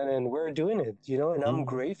 12, man, and we're doing it, and I'm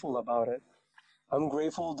grateful about it. I'm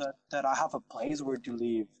grateful that I have a place where to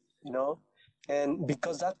live, and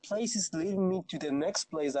because that place is leading me to the next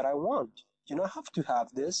place that I want. I have to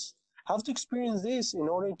have this, I have to experience this in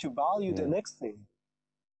order to value the next thing.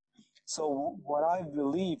 So what I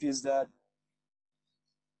believe is that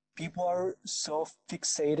people are so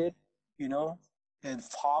fixated, and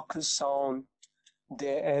focused on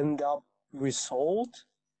the end up result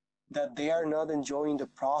that they are not enjoying the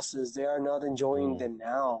process. They are not enjoying the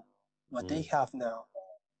now, what they have now.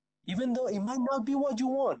 even though it might not be what you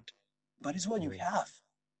want, but it's what you have.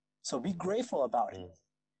 So be grateful about it.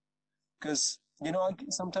 Because, you know,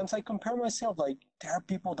 sometimes I compare myself, like, there are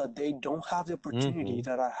people that they don't have the opportunity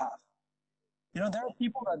that I have. You know, there are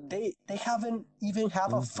people that they haven't even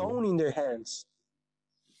have a phone in their hands.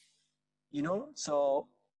 You know, so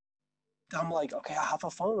I'm like, okay, I have a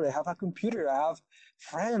phone, I have a computer, I have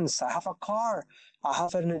friends, I have a car, I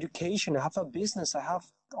have an education, I have a business, I have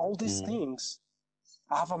all these things.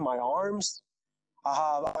 I have my arms,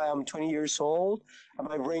 I am 20 years old, and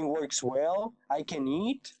my brain works well, I can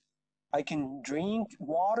eat, I can drink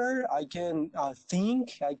water, I can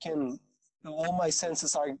think, all my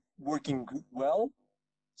senses are working well.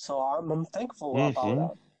 So I'm thankful about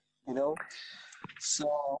that, you know?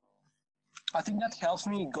 So I think that helps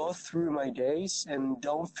me go through my days and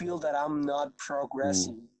don't feel that I'm not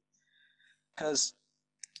progressing. Because,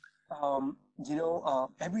 you know,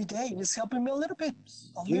 every day is helping me a little bit.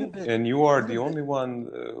 And you are the only one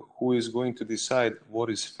who is going to decide what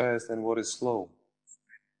is fast and what is slow.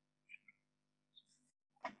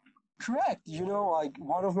 Correct. You know, like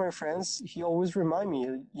one of my friends, he always remind me,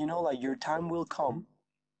 you know, like your time will come.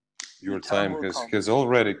 Your time has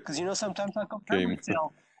already Because, you know, sometimes I compare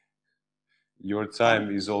myself. Your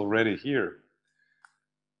time is already here.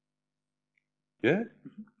 Yeah,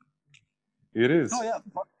 it is. Oh, yeah.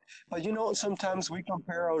 But you know, sometimes we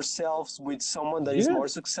compare ourselves with someone that is more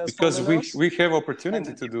successful because than us. we have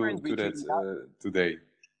opportunity to do that today.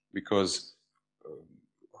 Because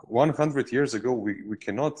 100 years ago, we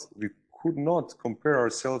could not compare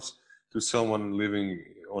ourselves to someone living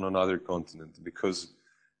on another continent because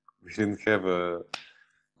we didn't have a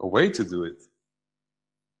way to do it.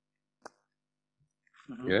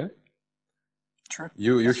 Yeah. True.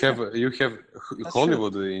 You have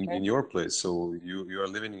Hollywood in your place, so you are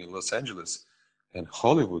living in Los Angeles, and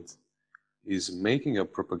Hollywood is making a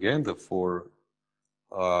propaganda for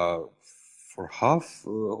half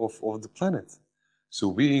of the planet. So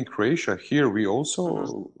we in Croatia here we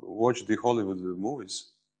also watch the Hollywood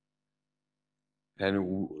movies,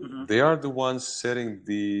 and they are the ones setting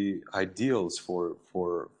the ideals for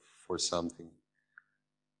something.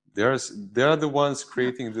 They are the ones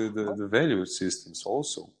creating the value systems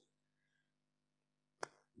also.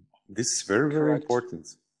 This is very, very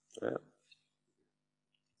important. Yeah.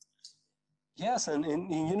 Yes, and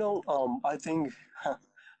you know, I think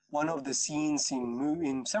one of the scenes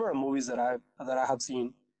in several movies that I have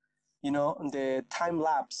seen, you know, the time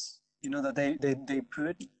lapse, you know, that they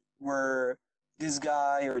put where this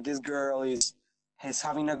guy or this girl is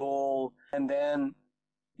having a goal, and then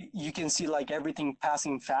you can see like everything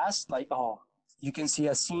passing fast. Like, oh, you can see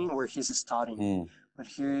a scene where he's studying, where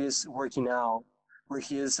he is working out, where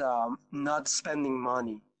he is not spending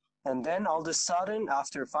money. And then all of a sudden,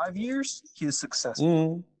 after 5 years, he's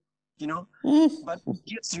successful. You know? But it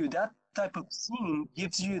gives you that type of scene,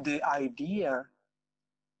 gives you the idea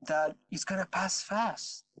that it's going to pass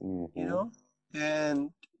fast. You know?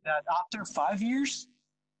 And that after 5 years,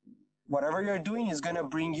 whatever you're doing is going to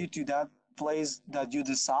bring you to that place that you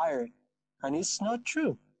desired. And it's not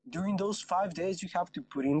true. During those 5 days, you have to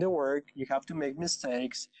put in the work, you have to make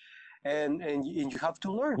mistakes, and you have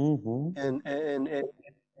to learn and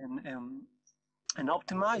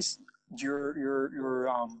optimize your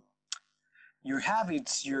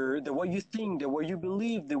habits, the way you think, the way you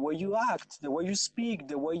believe, the way you act, the way you speak,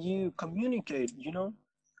 the way you communicate. You know,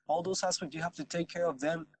 all those aspects, you have to take care of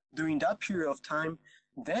them during that period of time.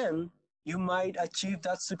 Then you might achieve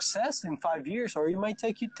that success in 5 years, or it might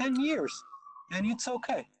take you 10 years, and it's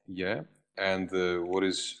okay. Yeah, and what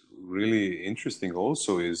is really interesting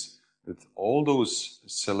also is that all those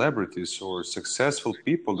celebrities or successful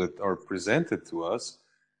people that are presented to us,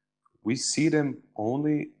 we see them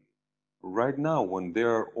only right now when they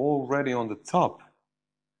are already on the top,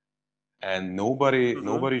 and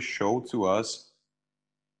nobody showed to us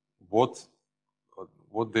what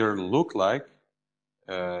they look like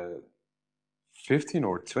 15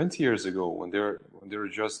 or 20 years ago when they're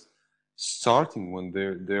just starting, when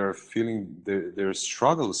they're feeling their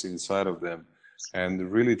struggles inside of them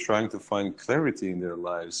and really trying to find clarity in their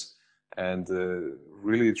lives and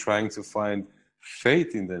really trying to find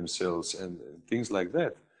faith in themselves and things like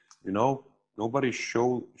that. You know, nobody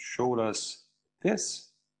showed us this.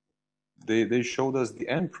 They showed us the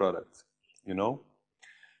end product, you know?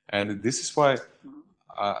 And this is why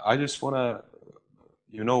I just want to,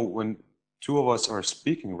 you know, when two of us are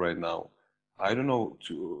speaking right now, I don't know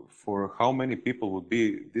for how many people would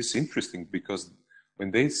be this interesting, because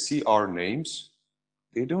when they see our names,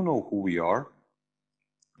 they don't know who we are.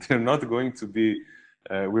 They're not going to be,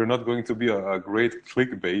 we're not going to be a great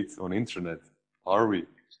clickbait on internet, are we?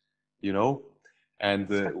 you know, and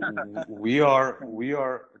we are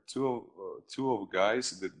two of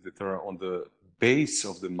guys that are on the base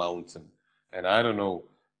of the mountain, and I don't know,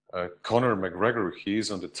 Conor McGregor,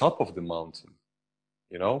 he's on the top of the mountain,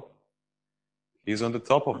 you know, he's on the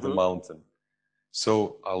top of the mountain.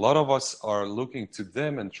 So a lot of us are looking to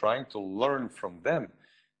them and trying to learn from them,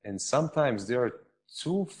 and sometimes they are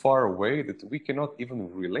too far away that we cannot even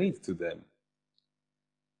relate to them,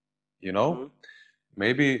 you know.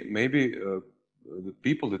 Maybe the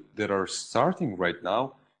people that are starting right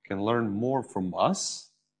now can learn more from us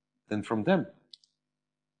than from them,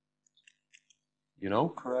 you know.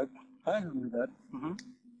 Correct. I agree with that.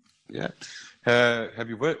 Yeah. Have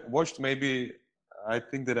you watched, maybe, I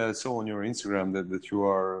think that I saw on your Instagram that you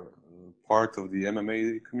are part of the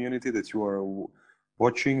MMA community, that you are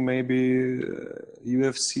watching maybe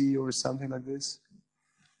UFC or something like this?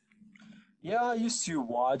 Yeah, I used to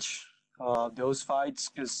watch those fights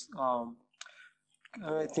because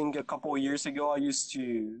I think a couple of years ago I used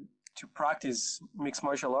to practice mixed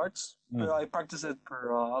martial arts. But I practiced it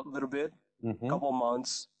for a little bit, a couple of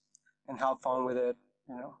months, and have fun with it,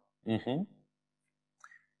 you know.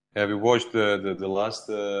 Have you watched the last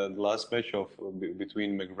match of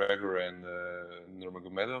between McGregor and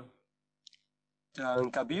Nurmagomedov?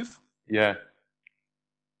 And Khabib? Yeah.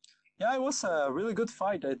 Yeah, it was a really good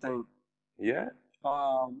fight, I think. Yeah.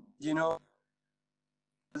 You know,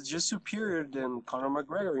 it's just superior than Conor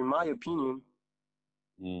McGregor, in my opinion.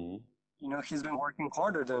 You know, he's been working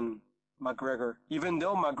harder than McGregor, even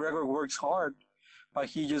though McGregor works hard, but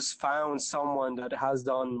he just found someone that has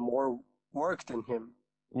done more work than him.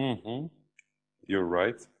 You're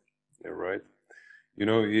right. You're right. You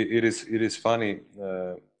know, it is funny.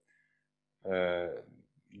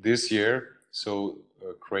 This year, so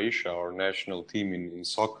Croatia, our national team in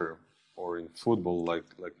soccer or in football, like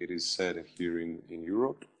it is said here in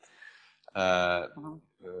Europe.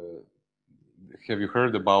 Have you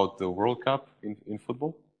heard about the World Cup in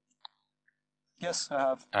football? Yes, I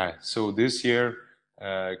have. So this year,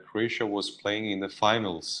 Croatia was playing in the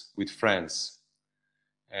finals with France,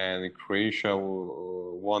 and Croatia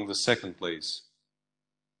won the second place.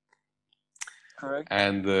 Correct.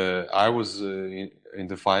 And I was in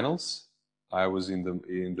the finals. I was in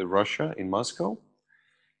the Russia, in Moscow,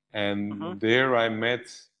 and there I met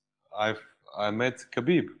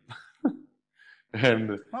Khabib.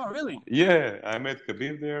 And oh, really? Yeah, I met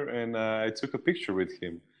Khabib there, and I took a picture with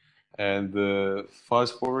him. And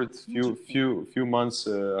fast forward few months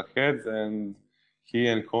ahead, and he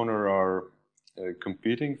and Conor are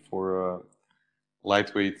competing for a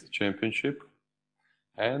lightweight championship,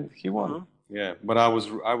 and he won. Yeah, but I was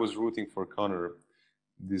rooting for Conor,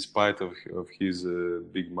 despite of his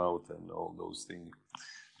big mouth and all those things.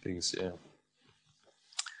 Yeah.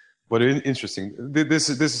 But interesting. This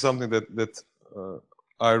is something that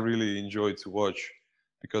I really enjoy to watch,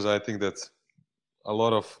 because I think that a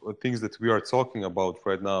lot of things that we are talking about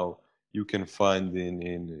right now you can find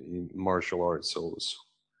in martial arts also.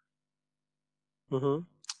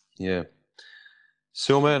 Yeah.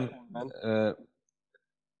 So, man,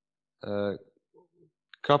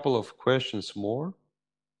 couple of questions more.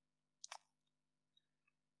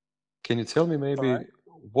 Can you tell me maybe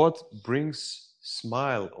what brings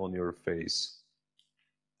smile on your face?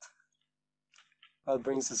 What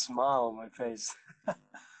brings a smile on my face?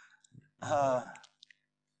 There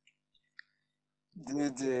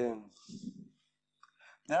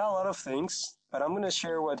are a lot of things, but I'm gonna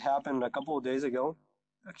share what happened a couple of days ago.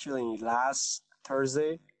 Actually, last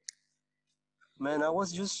Thursday. Man, I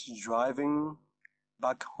was just driving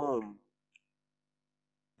back home,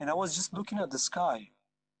 and I was just looking at the sky.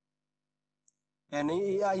 And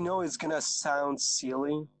I know it's gonna sound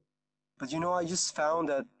silly, but you know, I just found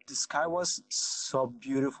that the sky was so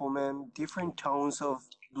beautiful, man. Different tones of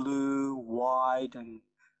blue, white, and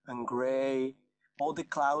gray. All the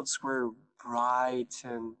clouds were bright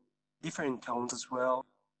and different tones as well.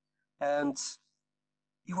 And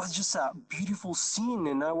it was just a beautiful scene,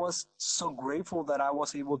 and I was so grateful that I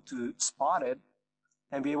was able to spot it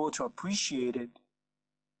and be able to appreciate it.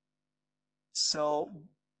 So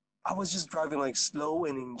I was just driving like slow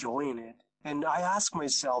and enjoying it. And I asked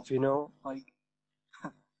myself, you know, like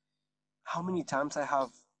how many times I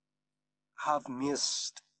have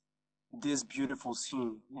missed this beautiful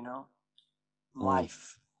scene, you know?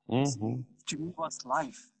 Life. To me was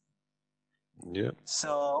life. Yeah.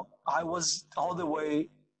 So I was all the way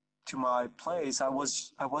to my place. I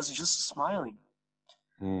was just smiling.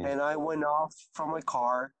 And I went off from my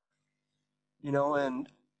car, you know, and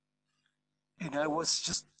I was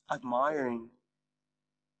just admiring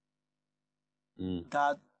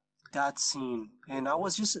that that scene, and I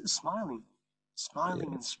was just smiling,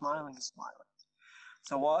 Yeah. and smiling and smiling.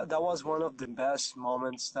 So that was one of the best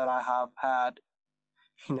moments that I have had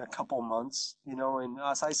in a couple months, you know. And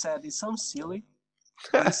as I said, it sounds silly,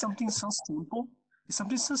 but it's something so simple. It's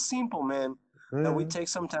something so simple, man, that we Yeah. take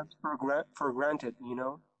sometimes for granted, you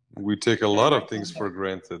know. We take a lot And I of things think for that,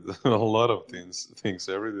 granted. A lot of things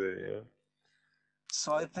every day. Yeah.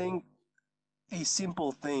 so I think the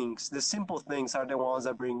simple things are the ones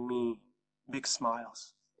that bring me big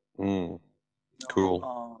smiles. Mm, You know, cool.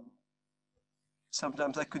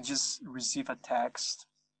 sometimes I could just receive a text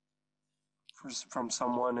from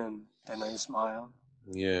someone and then I smile.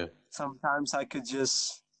 Yeah. Sometimes I could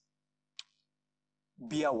just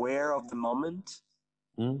be aware of the moment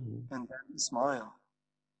Mm, and then smile.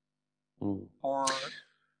 mm. Or,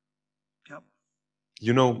 yep.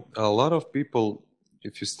 You know, a lot of people,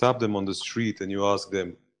 if you stop them on the street and you ask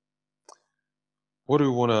them, "What do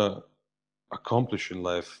you want to accomplish in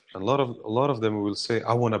life?" A lot of them will say,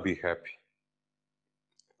 "I want to be happy,"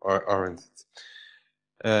 aren't it?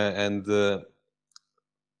 And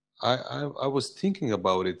I was thinking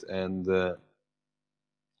about it, and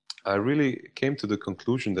I really came to the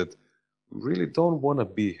conclusion that we really don't want to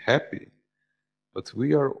be happy, but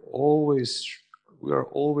we are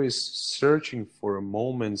always searching for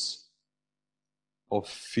moments of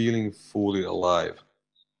feeling fully alive.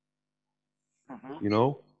 Mm-hmm. You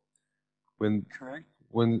know, when Correct.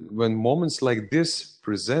 when moments like this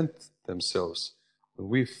present themselves, when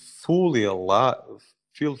we fully alive,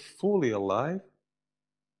 feel fully alive,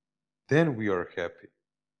 then we are happy.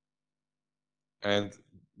 And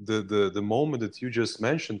the moment that you just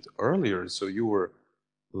mentioned earlier, so you were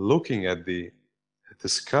looking at the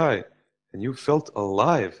sky and you felt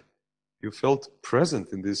alive, you felt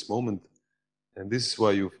present in this moment, and this is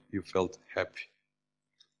why you felt happy.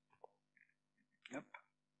 Yep.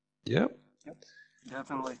 Yeah. Yep.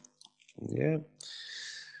 Definitely. Yeah.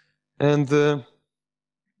 And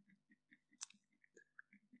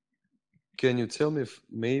can you tell me if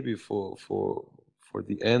maybe for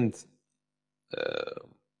the end, uh,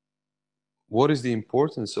 what is the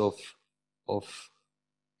importance of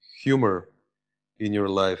humor in your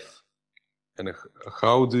life, and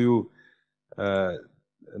how do you uh,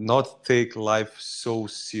 not take life so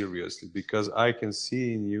seriously? Because I can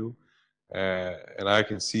see in you, and I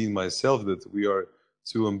can see in myself that we are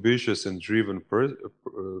two ambitious and driven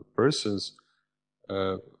persons,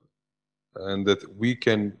 uh, and that we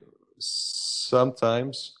can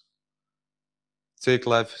sometimes take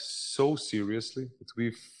life so seriously that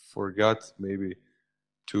we forgot maybe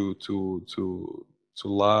to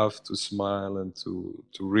laugh, to smile, and to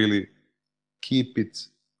really keep it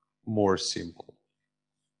more simple.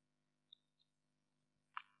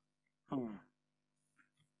 Hmm.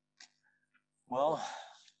 Well,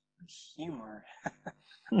 humor.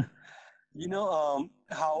 You know,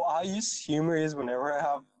 how I use humor is whenever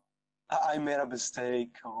I made a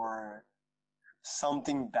mistake or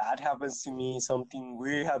something bad happens to me, something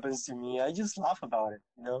weird happens to me, I just laugh about it,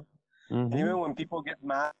 you know? And Mm-hmm. even when people get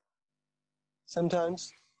mad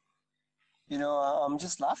sometimes, you know, I'm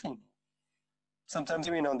just laughing. Sometimes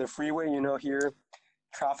even on the freeway, you know, here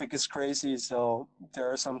traffic is crazy, so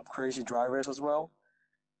there are some crazy drivers as well.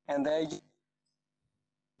 And they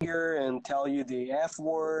hear and tell you the F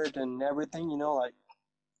word and everything, you know, like,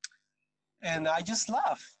 and I just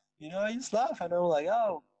laugh, you know, I just laugh and I'm like,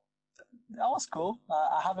 oh, that was cool.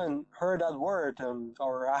 I haven't heard that word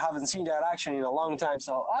or I haven't seen that action in a long time.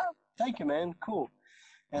 So, thank you, man. Cool.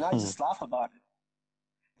 And I just laugh about it.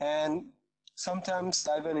 And sometimes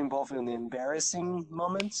I've been involved in embarrassing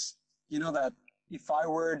moments. You know, that if I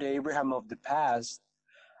were the Abraham of the past,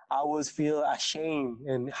 I would feel ashamed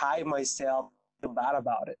and hide myself, feel bad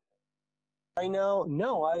about it. Right now,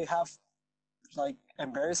 no, I have like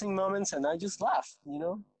embarrassing moments and I just laugh, you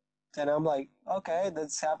know? And I'm like, okay,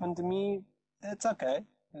 that's happened to me. That's okay.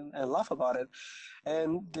 And laugh about it.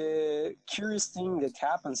 And the curious thing that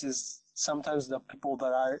happens is sometimes the people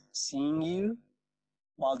that are seeing you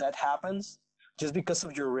while that happens, just because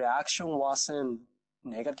of your reaction wasn't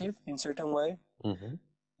negative in certain way, Mm-hmm.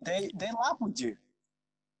 they laugh with you,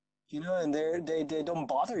 you know, and they don't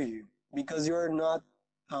bother you because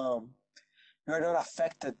um, you're not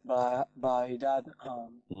affected by that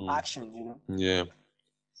Mm. action, you know. Yeah.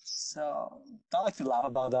 So I like to laugh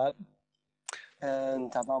about that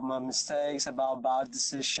and about my mistakes, about bad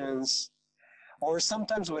decisions, or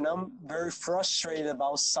sometimes when I'm very frustrated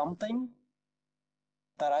about something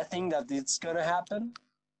that I think that it's gonna happen,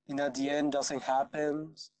 and at the end doesn't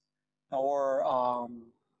happen, or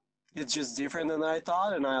it's just different than I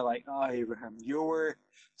thought, and I like, oh Abraham, you were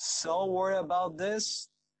so worried about this,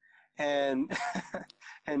 and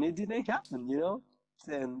and it didn't happen, you know,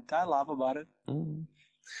 and I laugh about it. Mm.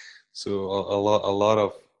 So a lot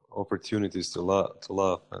of opportunities to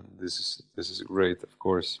laugh, and this is great, of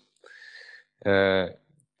course.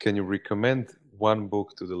 Can you recommend one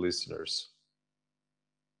book to the listeners?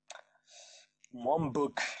 One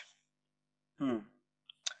book.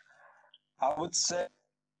 I would say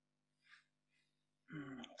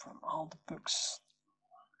from all the books,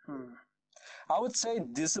 I would say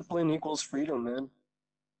Discipline Equals Freedom, man.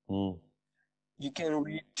 Mm. You can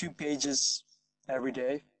read 2 pages every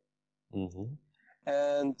day, Mm-hmm.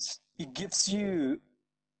 and it gives you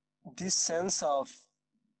this sense of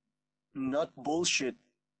not bullshit,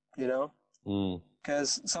 you know? Mm.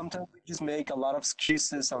 Because sometimes we just make a lot of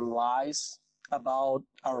excuses and lies about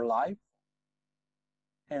our life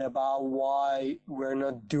and about why we're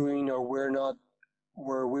not doing or we're not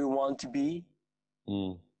where we want to be.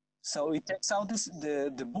 Mm. So it takes out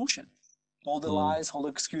the bullshit, all the lies, all the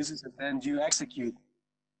excuses, and then you execute.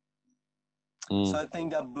 So I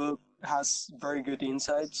think that book has very good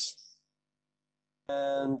insights,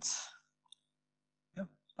 and yeah,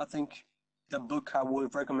 I think the book I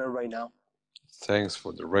would recommend right now. Thanks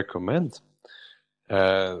for the recommend.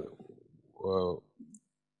 Well,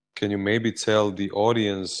 can you maybe tell the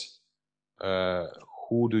audience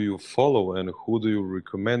who do you follow and who do you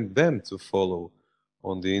recommend them to follow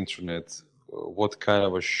on the internet? What kind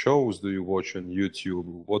of shows do you watch on YouTube?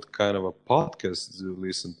 What kind of a podcast do you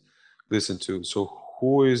listen to? So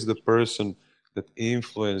who is the person that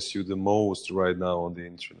influenced you the most right now on the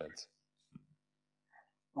internet?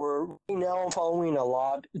 We're right now following a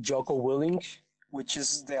lot Jocko Willink, which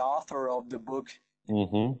is the author of the book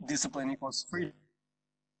Discipline Equals Freedom.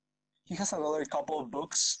 He has another couple of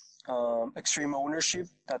books, Extreme Ownership,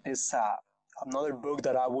 that is another book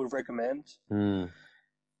that I would recommend.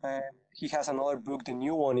 And he has another book, the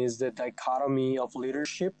new one is The Dichotomy of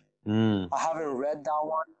Leadership. I haven't read that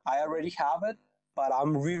one. I already have it, but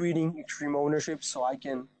I'm rereading Extreme Ownership so I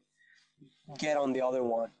can get on the other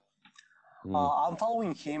one. I'm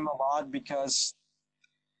following him a lot because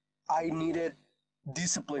I needed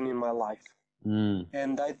discipline in my life.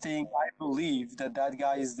 And I believe that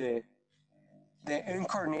guy is the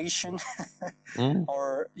incarnation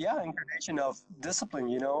incarnation of discipline,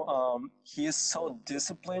 you know. He is so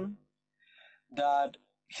disciplined that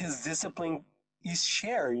his discipline is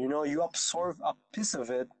shared, you know. You absorb a piece of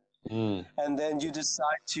it and then you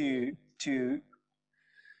decide to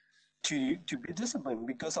be disciplined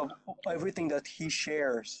because of everything that he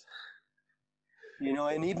shares, you know.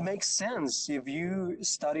 And it makes sense if you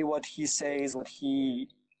study what he says, what he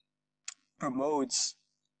promotes.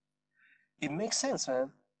 It makes sense,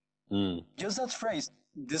 man. Just that phrase,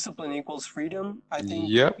 discipline equals freedom, I think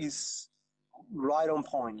is right on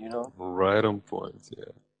point, you know. Right on point,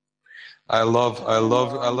 yeah. I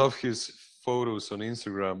love his photos on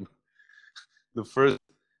Instagram.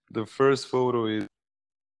 The first photo is,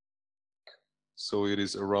 so it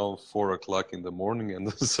is around 4 o'clock in the morning, and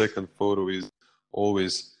the second photo is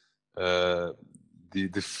always the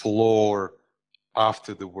floor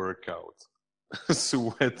after the workout.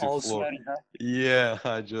 Sweaty All floor. sweaty, huh? Yeah,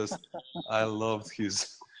 I loved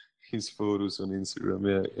his photos on Instagram.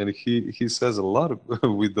 Yeah, and he says a lot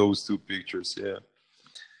with those 2 pictures. Yeah.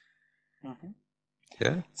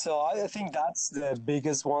 Yeah. So I think that's the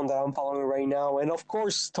biggest one that I'm following right now. And of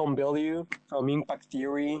course, Tom Bilyeu from Impact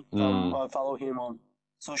Theory. I follow him on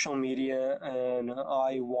social media, and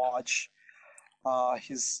I watch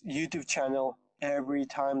his YouTube channel every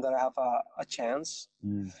time that I have a chance.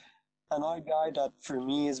 Another guy that for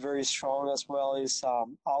me is very strong as well is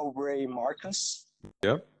Aubrey Marcus.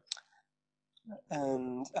 Yep.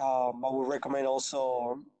 And I would recommend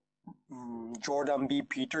also Jordan B.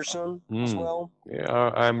 Peterson as well.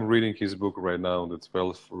 Yeah, I'm reading his book right now, The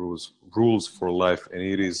 12 Rules for Life, and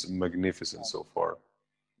it is magnificent so far.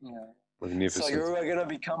 Yeah. Magnificent. So you're gonna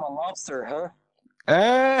become a lobster, huh?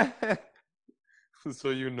 So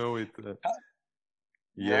you know it.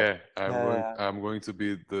 Yeah. I'm going to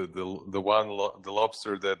be the one the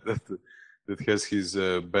lobster that has his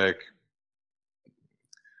back,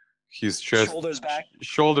 his chest,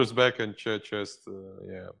 shoulders back, and chest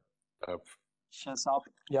up. Chest up.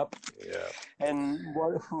 Yep. Yeah. And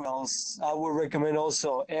who else? I would recommend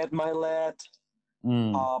also Ed Milet,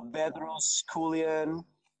 Bedros Keuilian,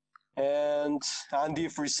 and Andy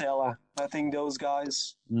Frisella. I think those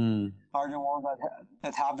guys are the ones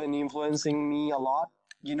that have been influencing me a lot.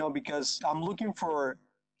 You know, because I'm looking for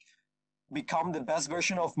become the best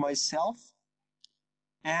version of myself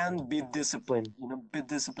and be disciplined. You know, be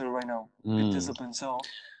disciplined right now. Be disciplined. So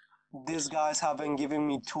these guys have been giving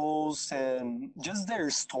me tools, and just their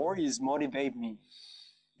stories motivate me,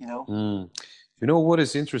 you know? You know what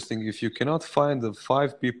is interesting? If you cannot find the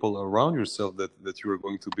 5 people around yourself that you are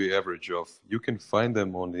going to be average of, you can find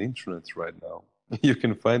them on the internet right now. You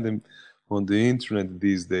can find them on the internet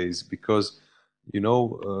these days because, you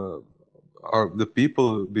know, the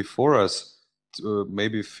people before us,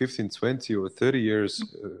 maybe 15, 20 or 30 years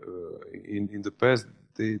in the past,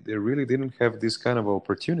 they really didn't have this kind of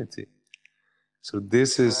opportunity. So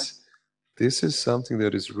this is something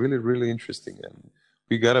that is really, really interesting, and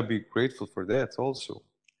we gotta be grateful for that also.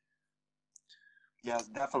 Yes,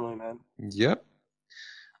 definitely, man. Yeah.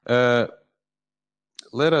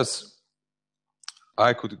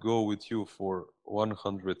 I could go with you for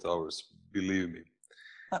 100 hours, believe me.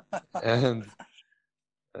 And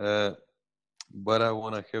but I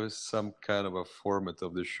want to have some kind of a format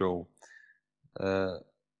of the show.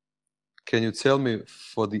 Can you tell me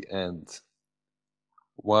for the end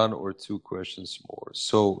 1 or 2 questions more?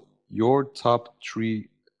 So your top 3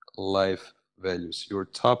 life values, your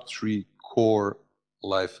top 3 core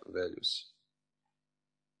life values.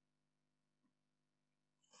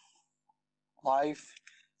 Life,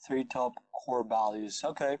 3 top core values.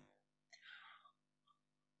 Okay.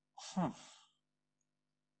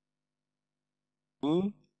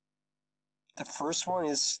 Me, the first one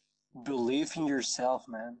is believe in yourself,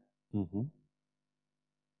 man. Mm-hmm.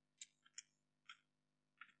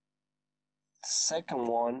 The second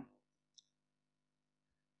one,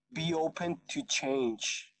 be open to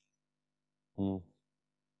change. Mm.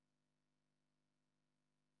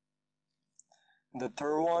 The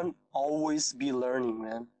third one, always be learning,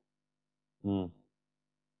 man.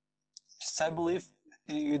 Just I believe,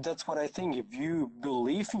 that's what I think. If you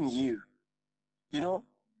believe in you, you know,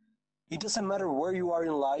 it doesn't matter where you are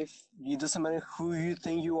in life. It doesn't matter who you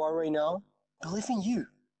think you are right now. Believe in you.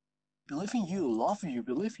 Believe in you. Love you.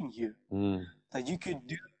 Believe in you. That you could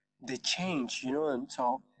do the change, you know. And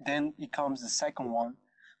so then it comes the second one,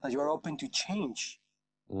 that you are open to change.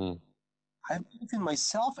 I believe in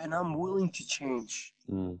myself and I'm willing to change.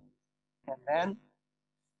 And then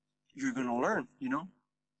you're going to learn, you know,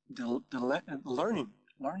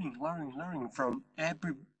 learning from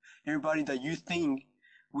everybody that you think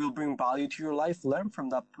will bring value to your life. Learn from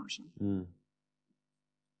that person.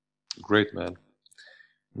 Great, man.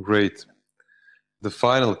 Great. The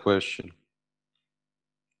final question.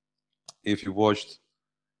 If you watched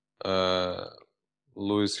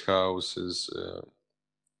Lewis Howes's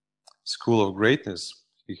School of Greatness,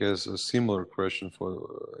 he has a similar question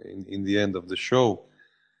for in the end of the show.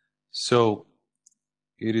 So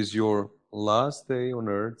it is your last day on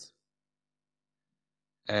earth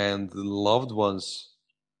and the loved ones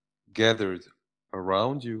gathered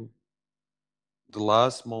around you, the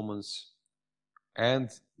last moments, and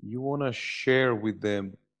you want to share with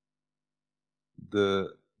them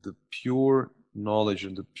the pure knowledge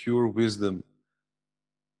and the pure wisdom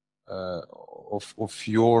of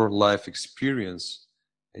your life experience,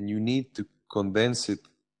 and you need to condense it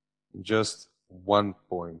in just 1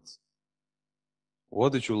 point.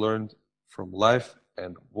 What did you learn from life,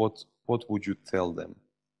 and what would you tell them?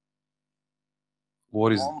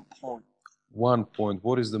 What is 1 point? 1 point.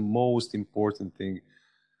 What is the most important thing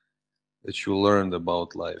that you learned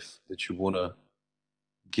about life that you want to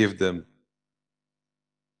give them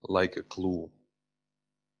like a clue?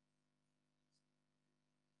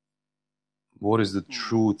 What is the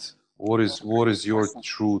truth? What is your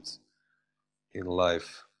truth in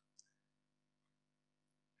life?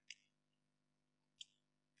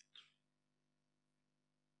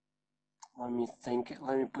 Let me think.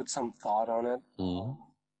 Let me put some thought on it.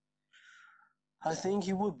 I think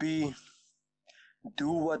it would be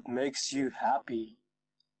do what makes you happy,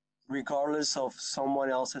 regardless of someone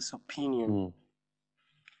else's opinion,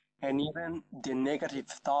 and even the negative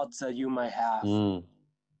thoughts that you might have.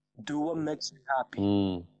 Do what makes you happy.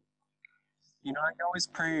 You know, I know it's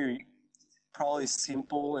probably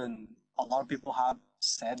simple, and a lot of people have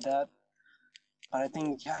said that, but I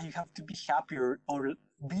think, yeah, you have to be happier or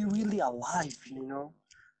be really alive, you know?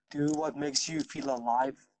 Do what makes you feel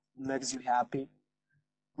alive, makes you happy,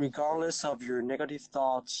 regardless of your negative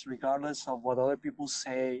thoughts, regardless of what other people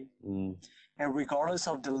say, and regardless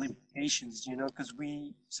of the limitations, you know, because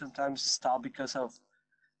we sometimes stop because of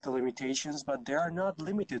the limitations, but they are not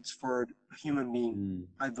limited for a human being,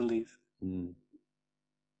 I believe.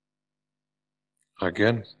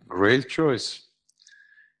 Again, great choice.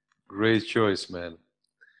 Great choice, man.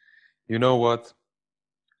 You know what?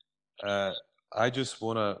 I just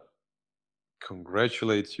want to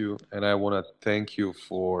congratulate you, and I want to thank you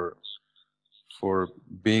for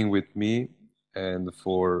being with me and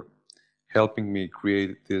for helping me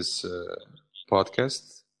create this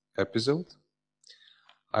podcast episode.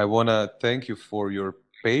 I want to thank you for your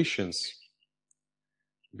patience,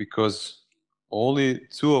 because only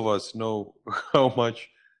two of us know how much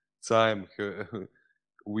time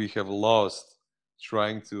we have lost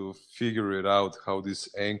trying to figure it out how this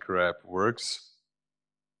Anchor app works.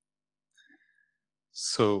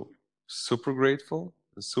 So super grateful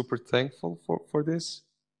and super thankful for this.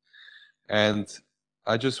 And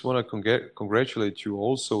I just want to congratulate you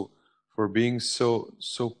also for being so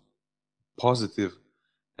positive,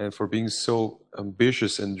 and for being so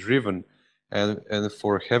ambitious and driven, and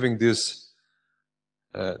for having this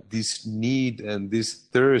need and this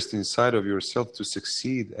thirst inside of yourself to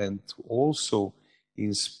succeed, and to also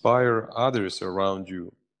inspire others around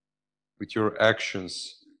you with your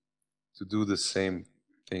actions to do the same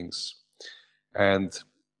things. And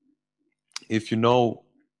if you know,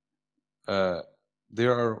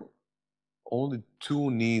 there are only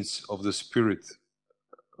two needs of the spirit,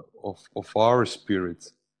 of our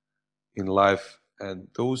spirit in life, and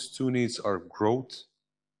those two needs are growth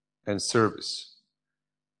and service.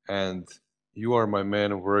 And you are my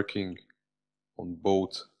man working on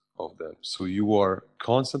both of them. So you are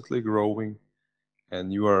constantly growing,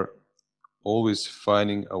 and you are always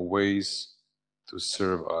finding a ways to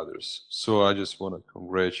serve others. So I just want to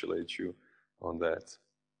congratulate you on that.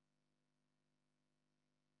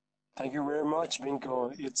 Thank you very much,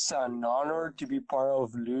 Vinko. It's an honor to be part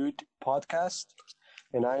of LOOD podcast,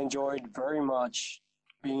 and I enjoyed very much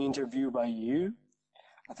being interviewed by you.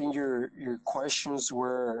 I think your questions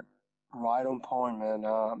were right on point, man.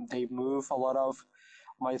 They move a lot of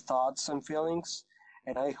my thoughts and feelings,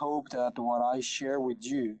 and I hope that what I share with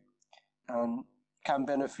you can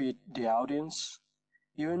benefit the audience,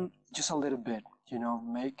 even just a little bit.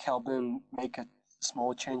 Help them make a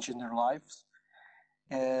small change in their lives.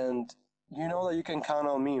 And you know that you can count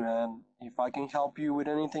on me, man. If I can help you with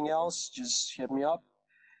anything else, just hit me up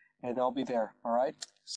and I'll be there. All right?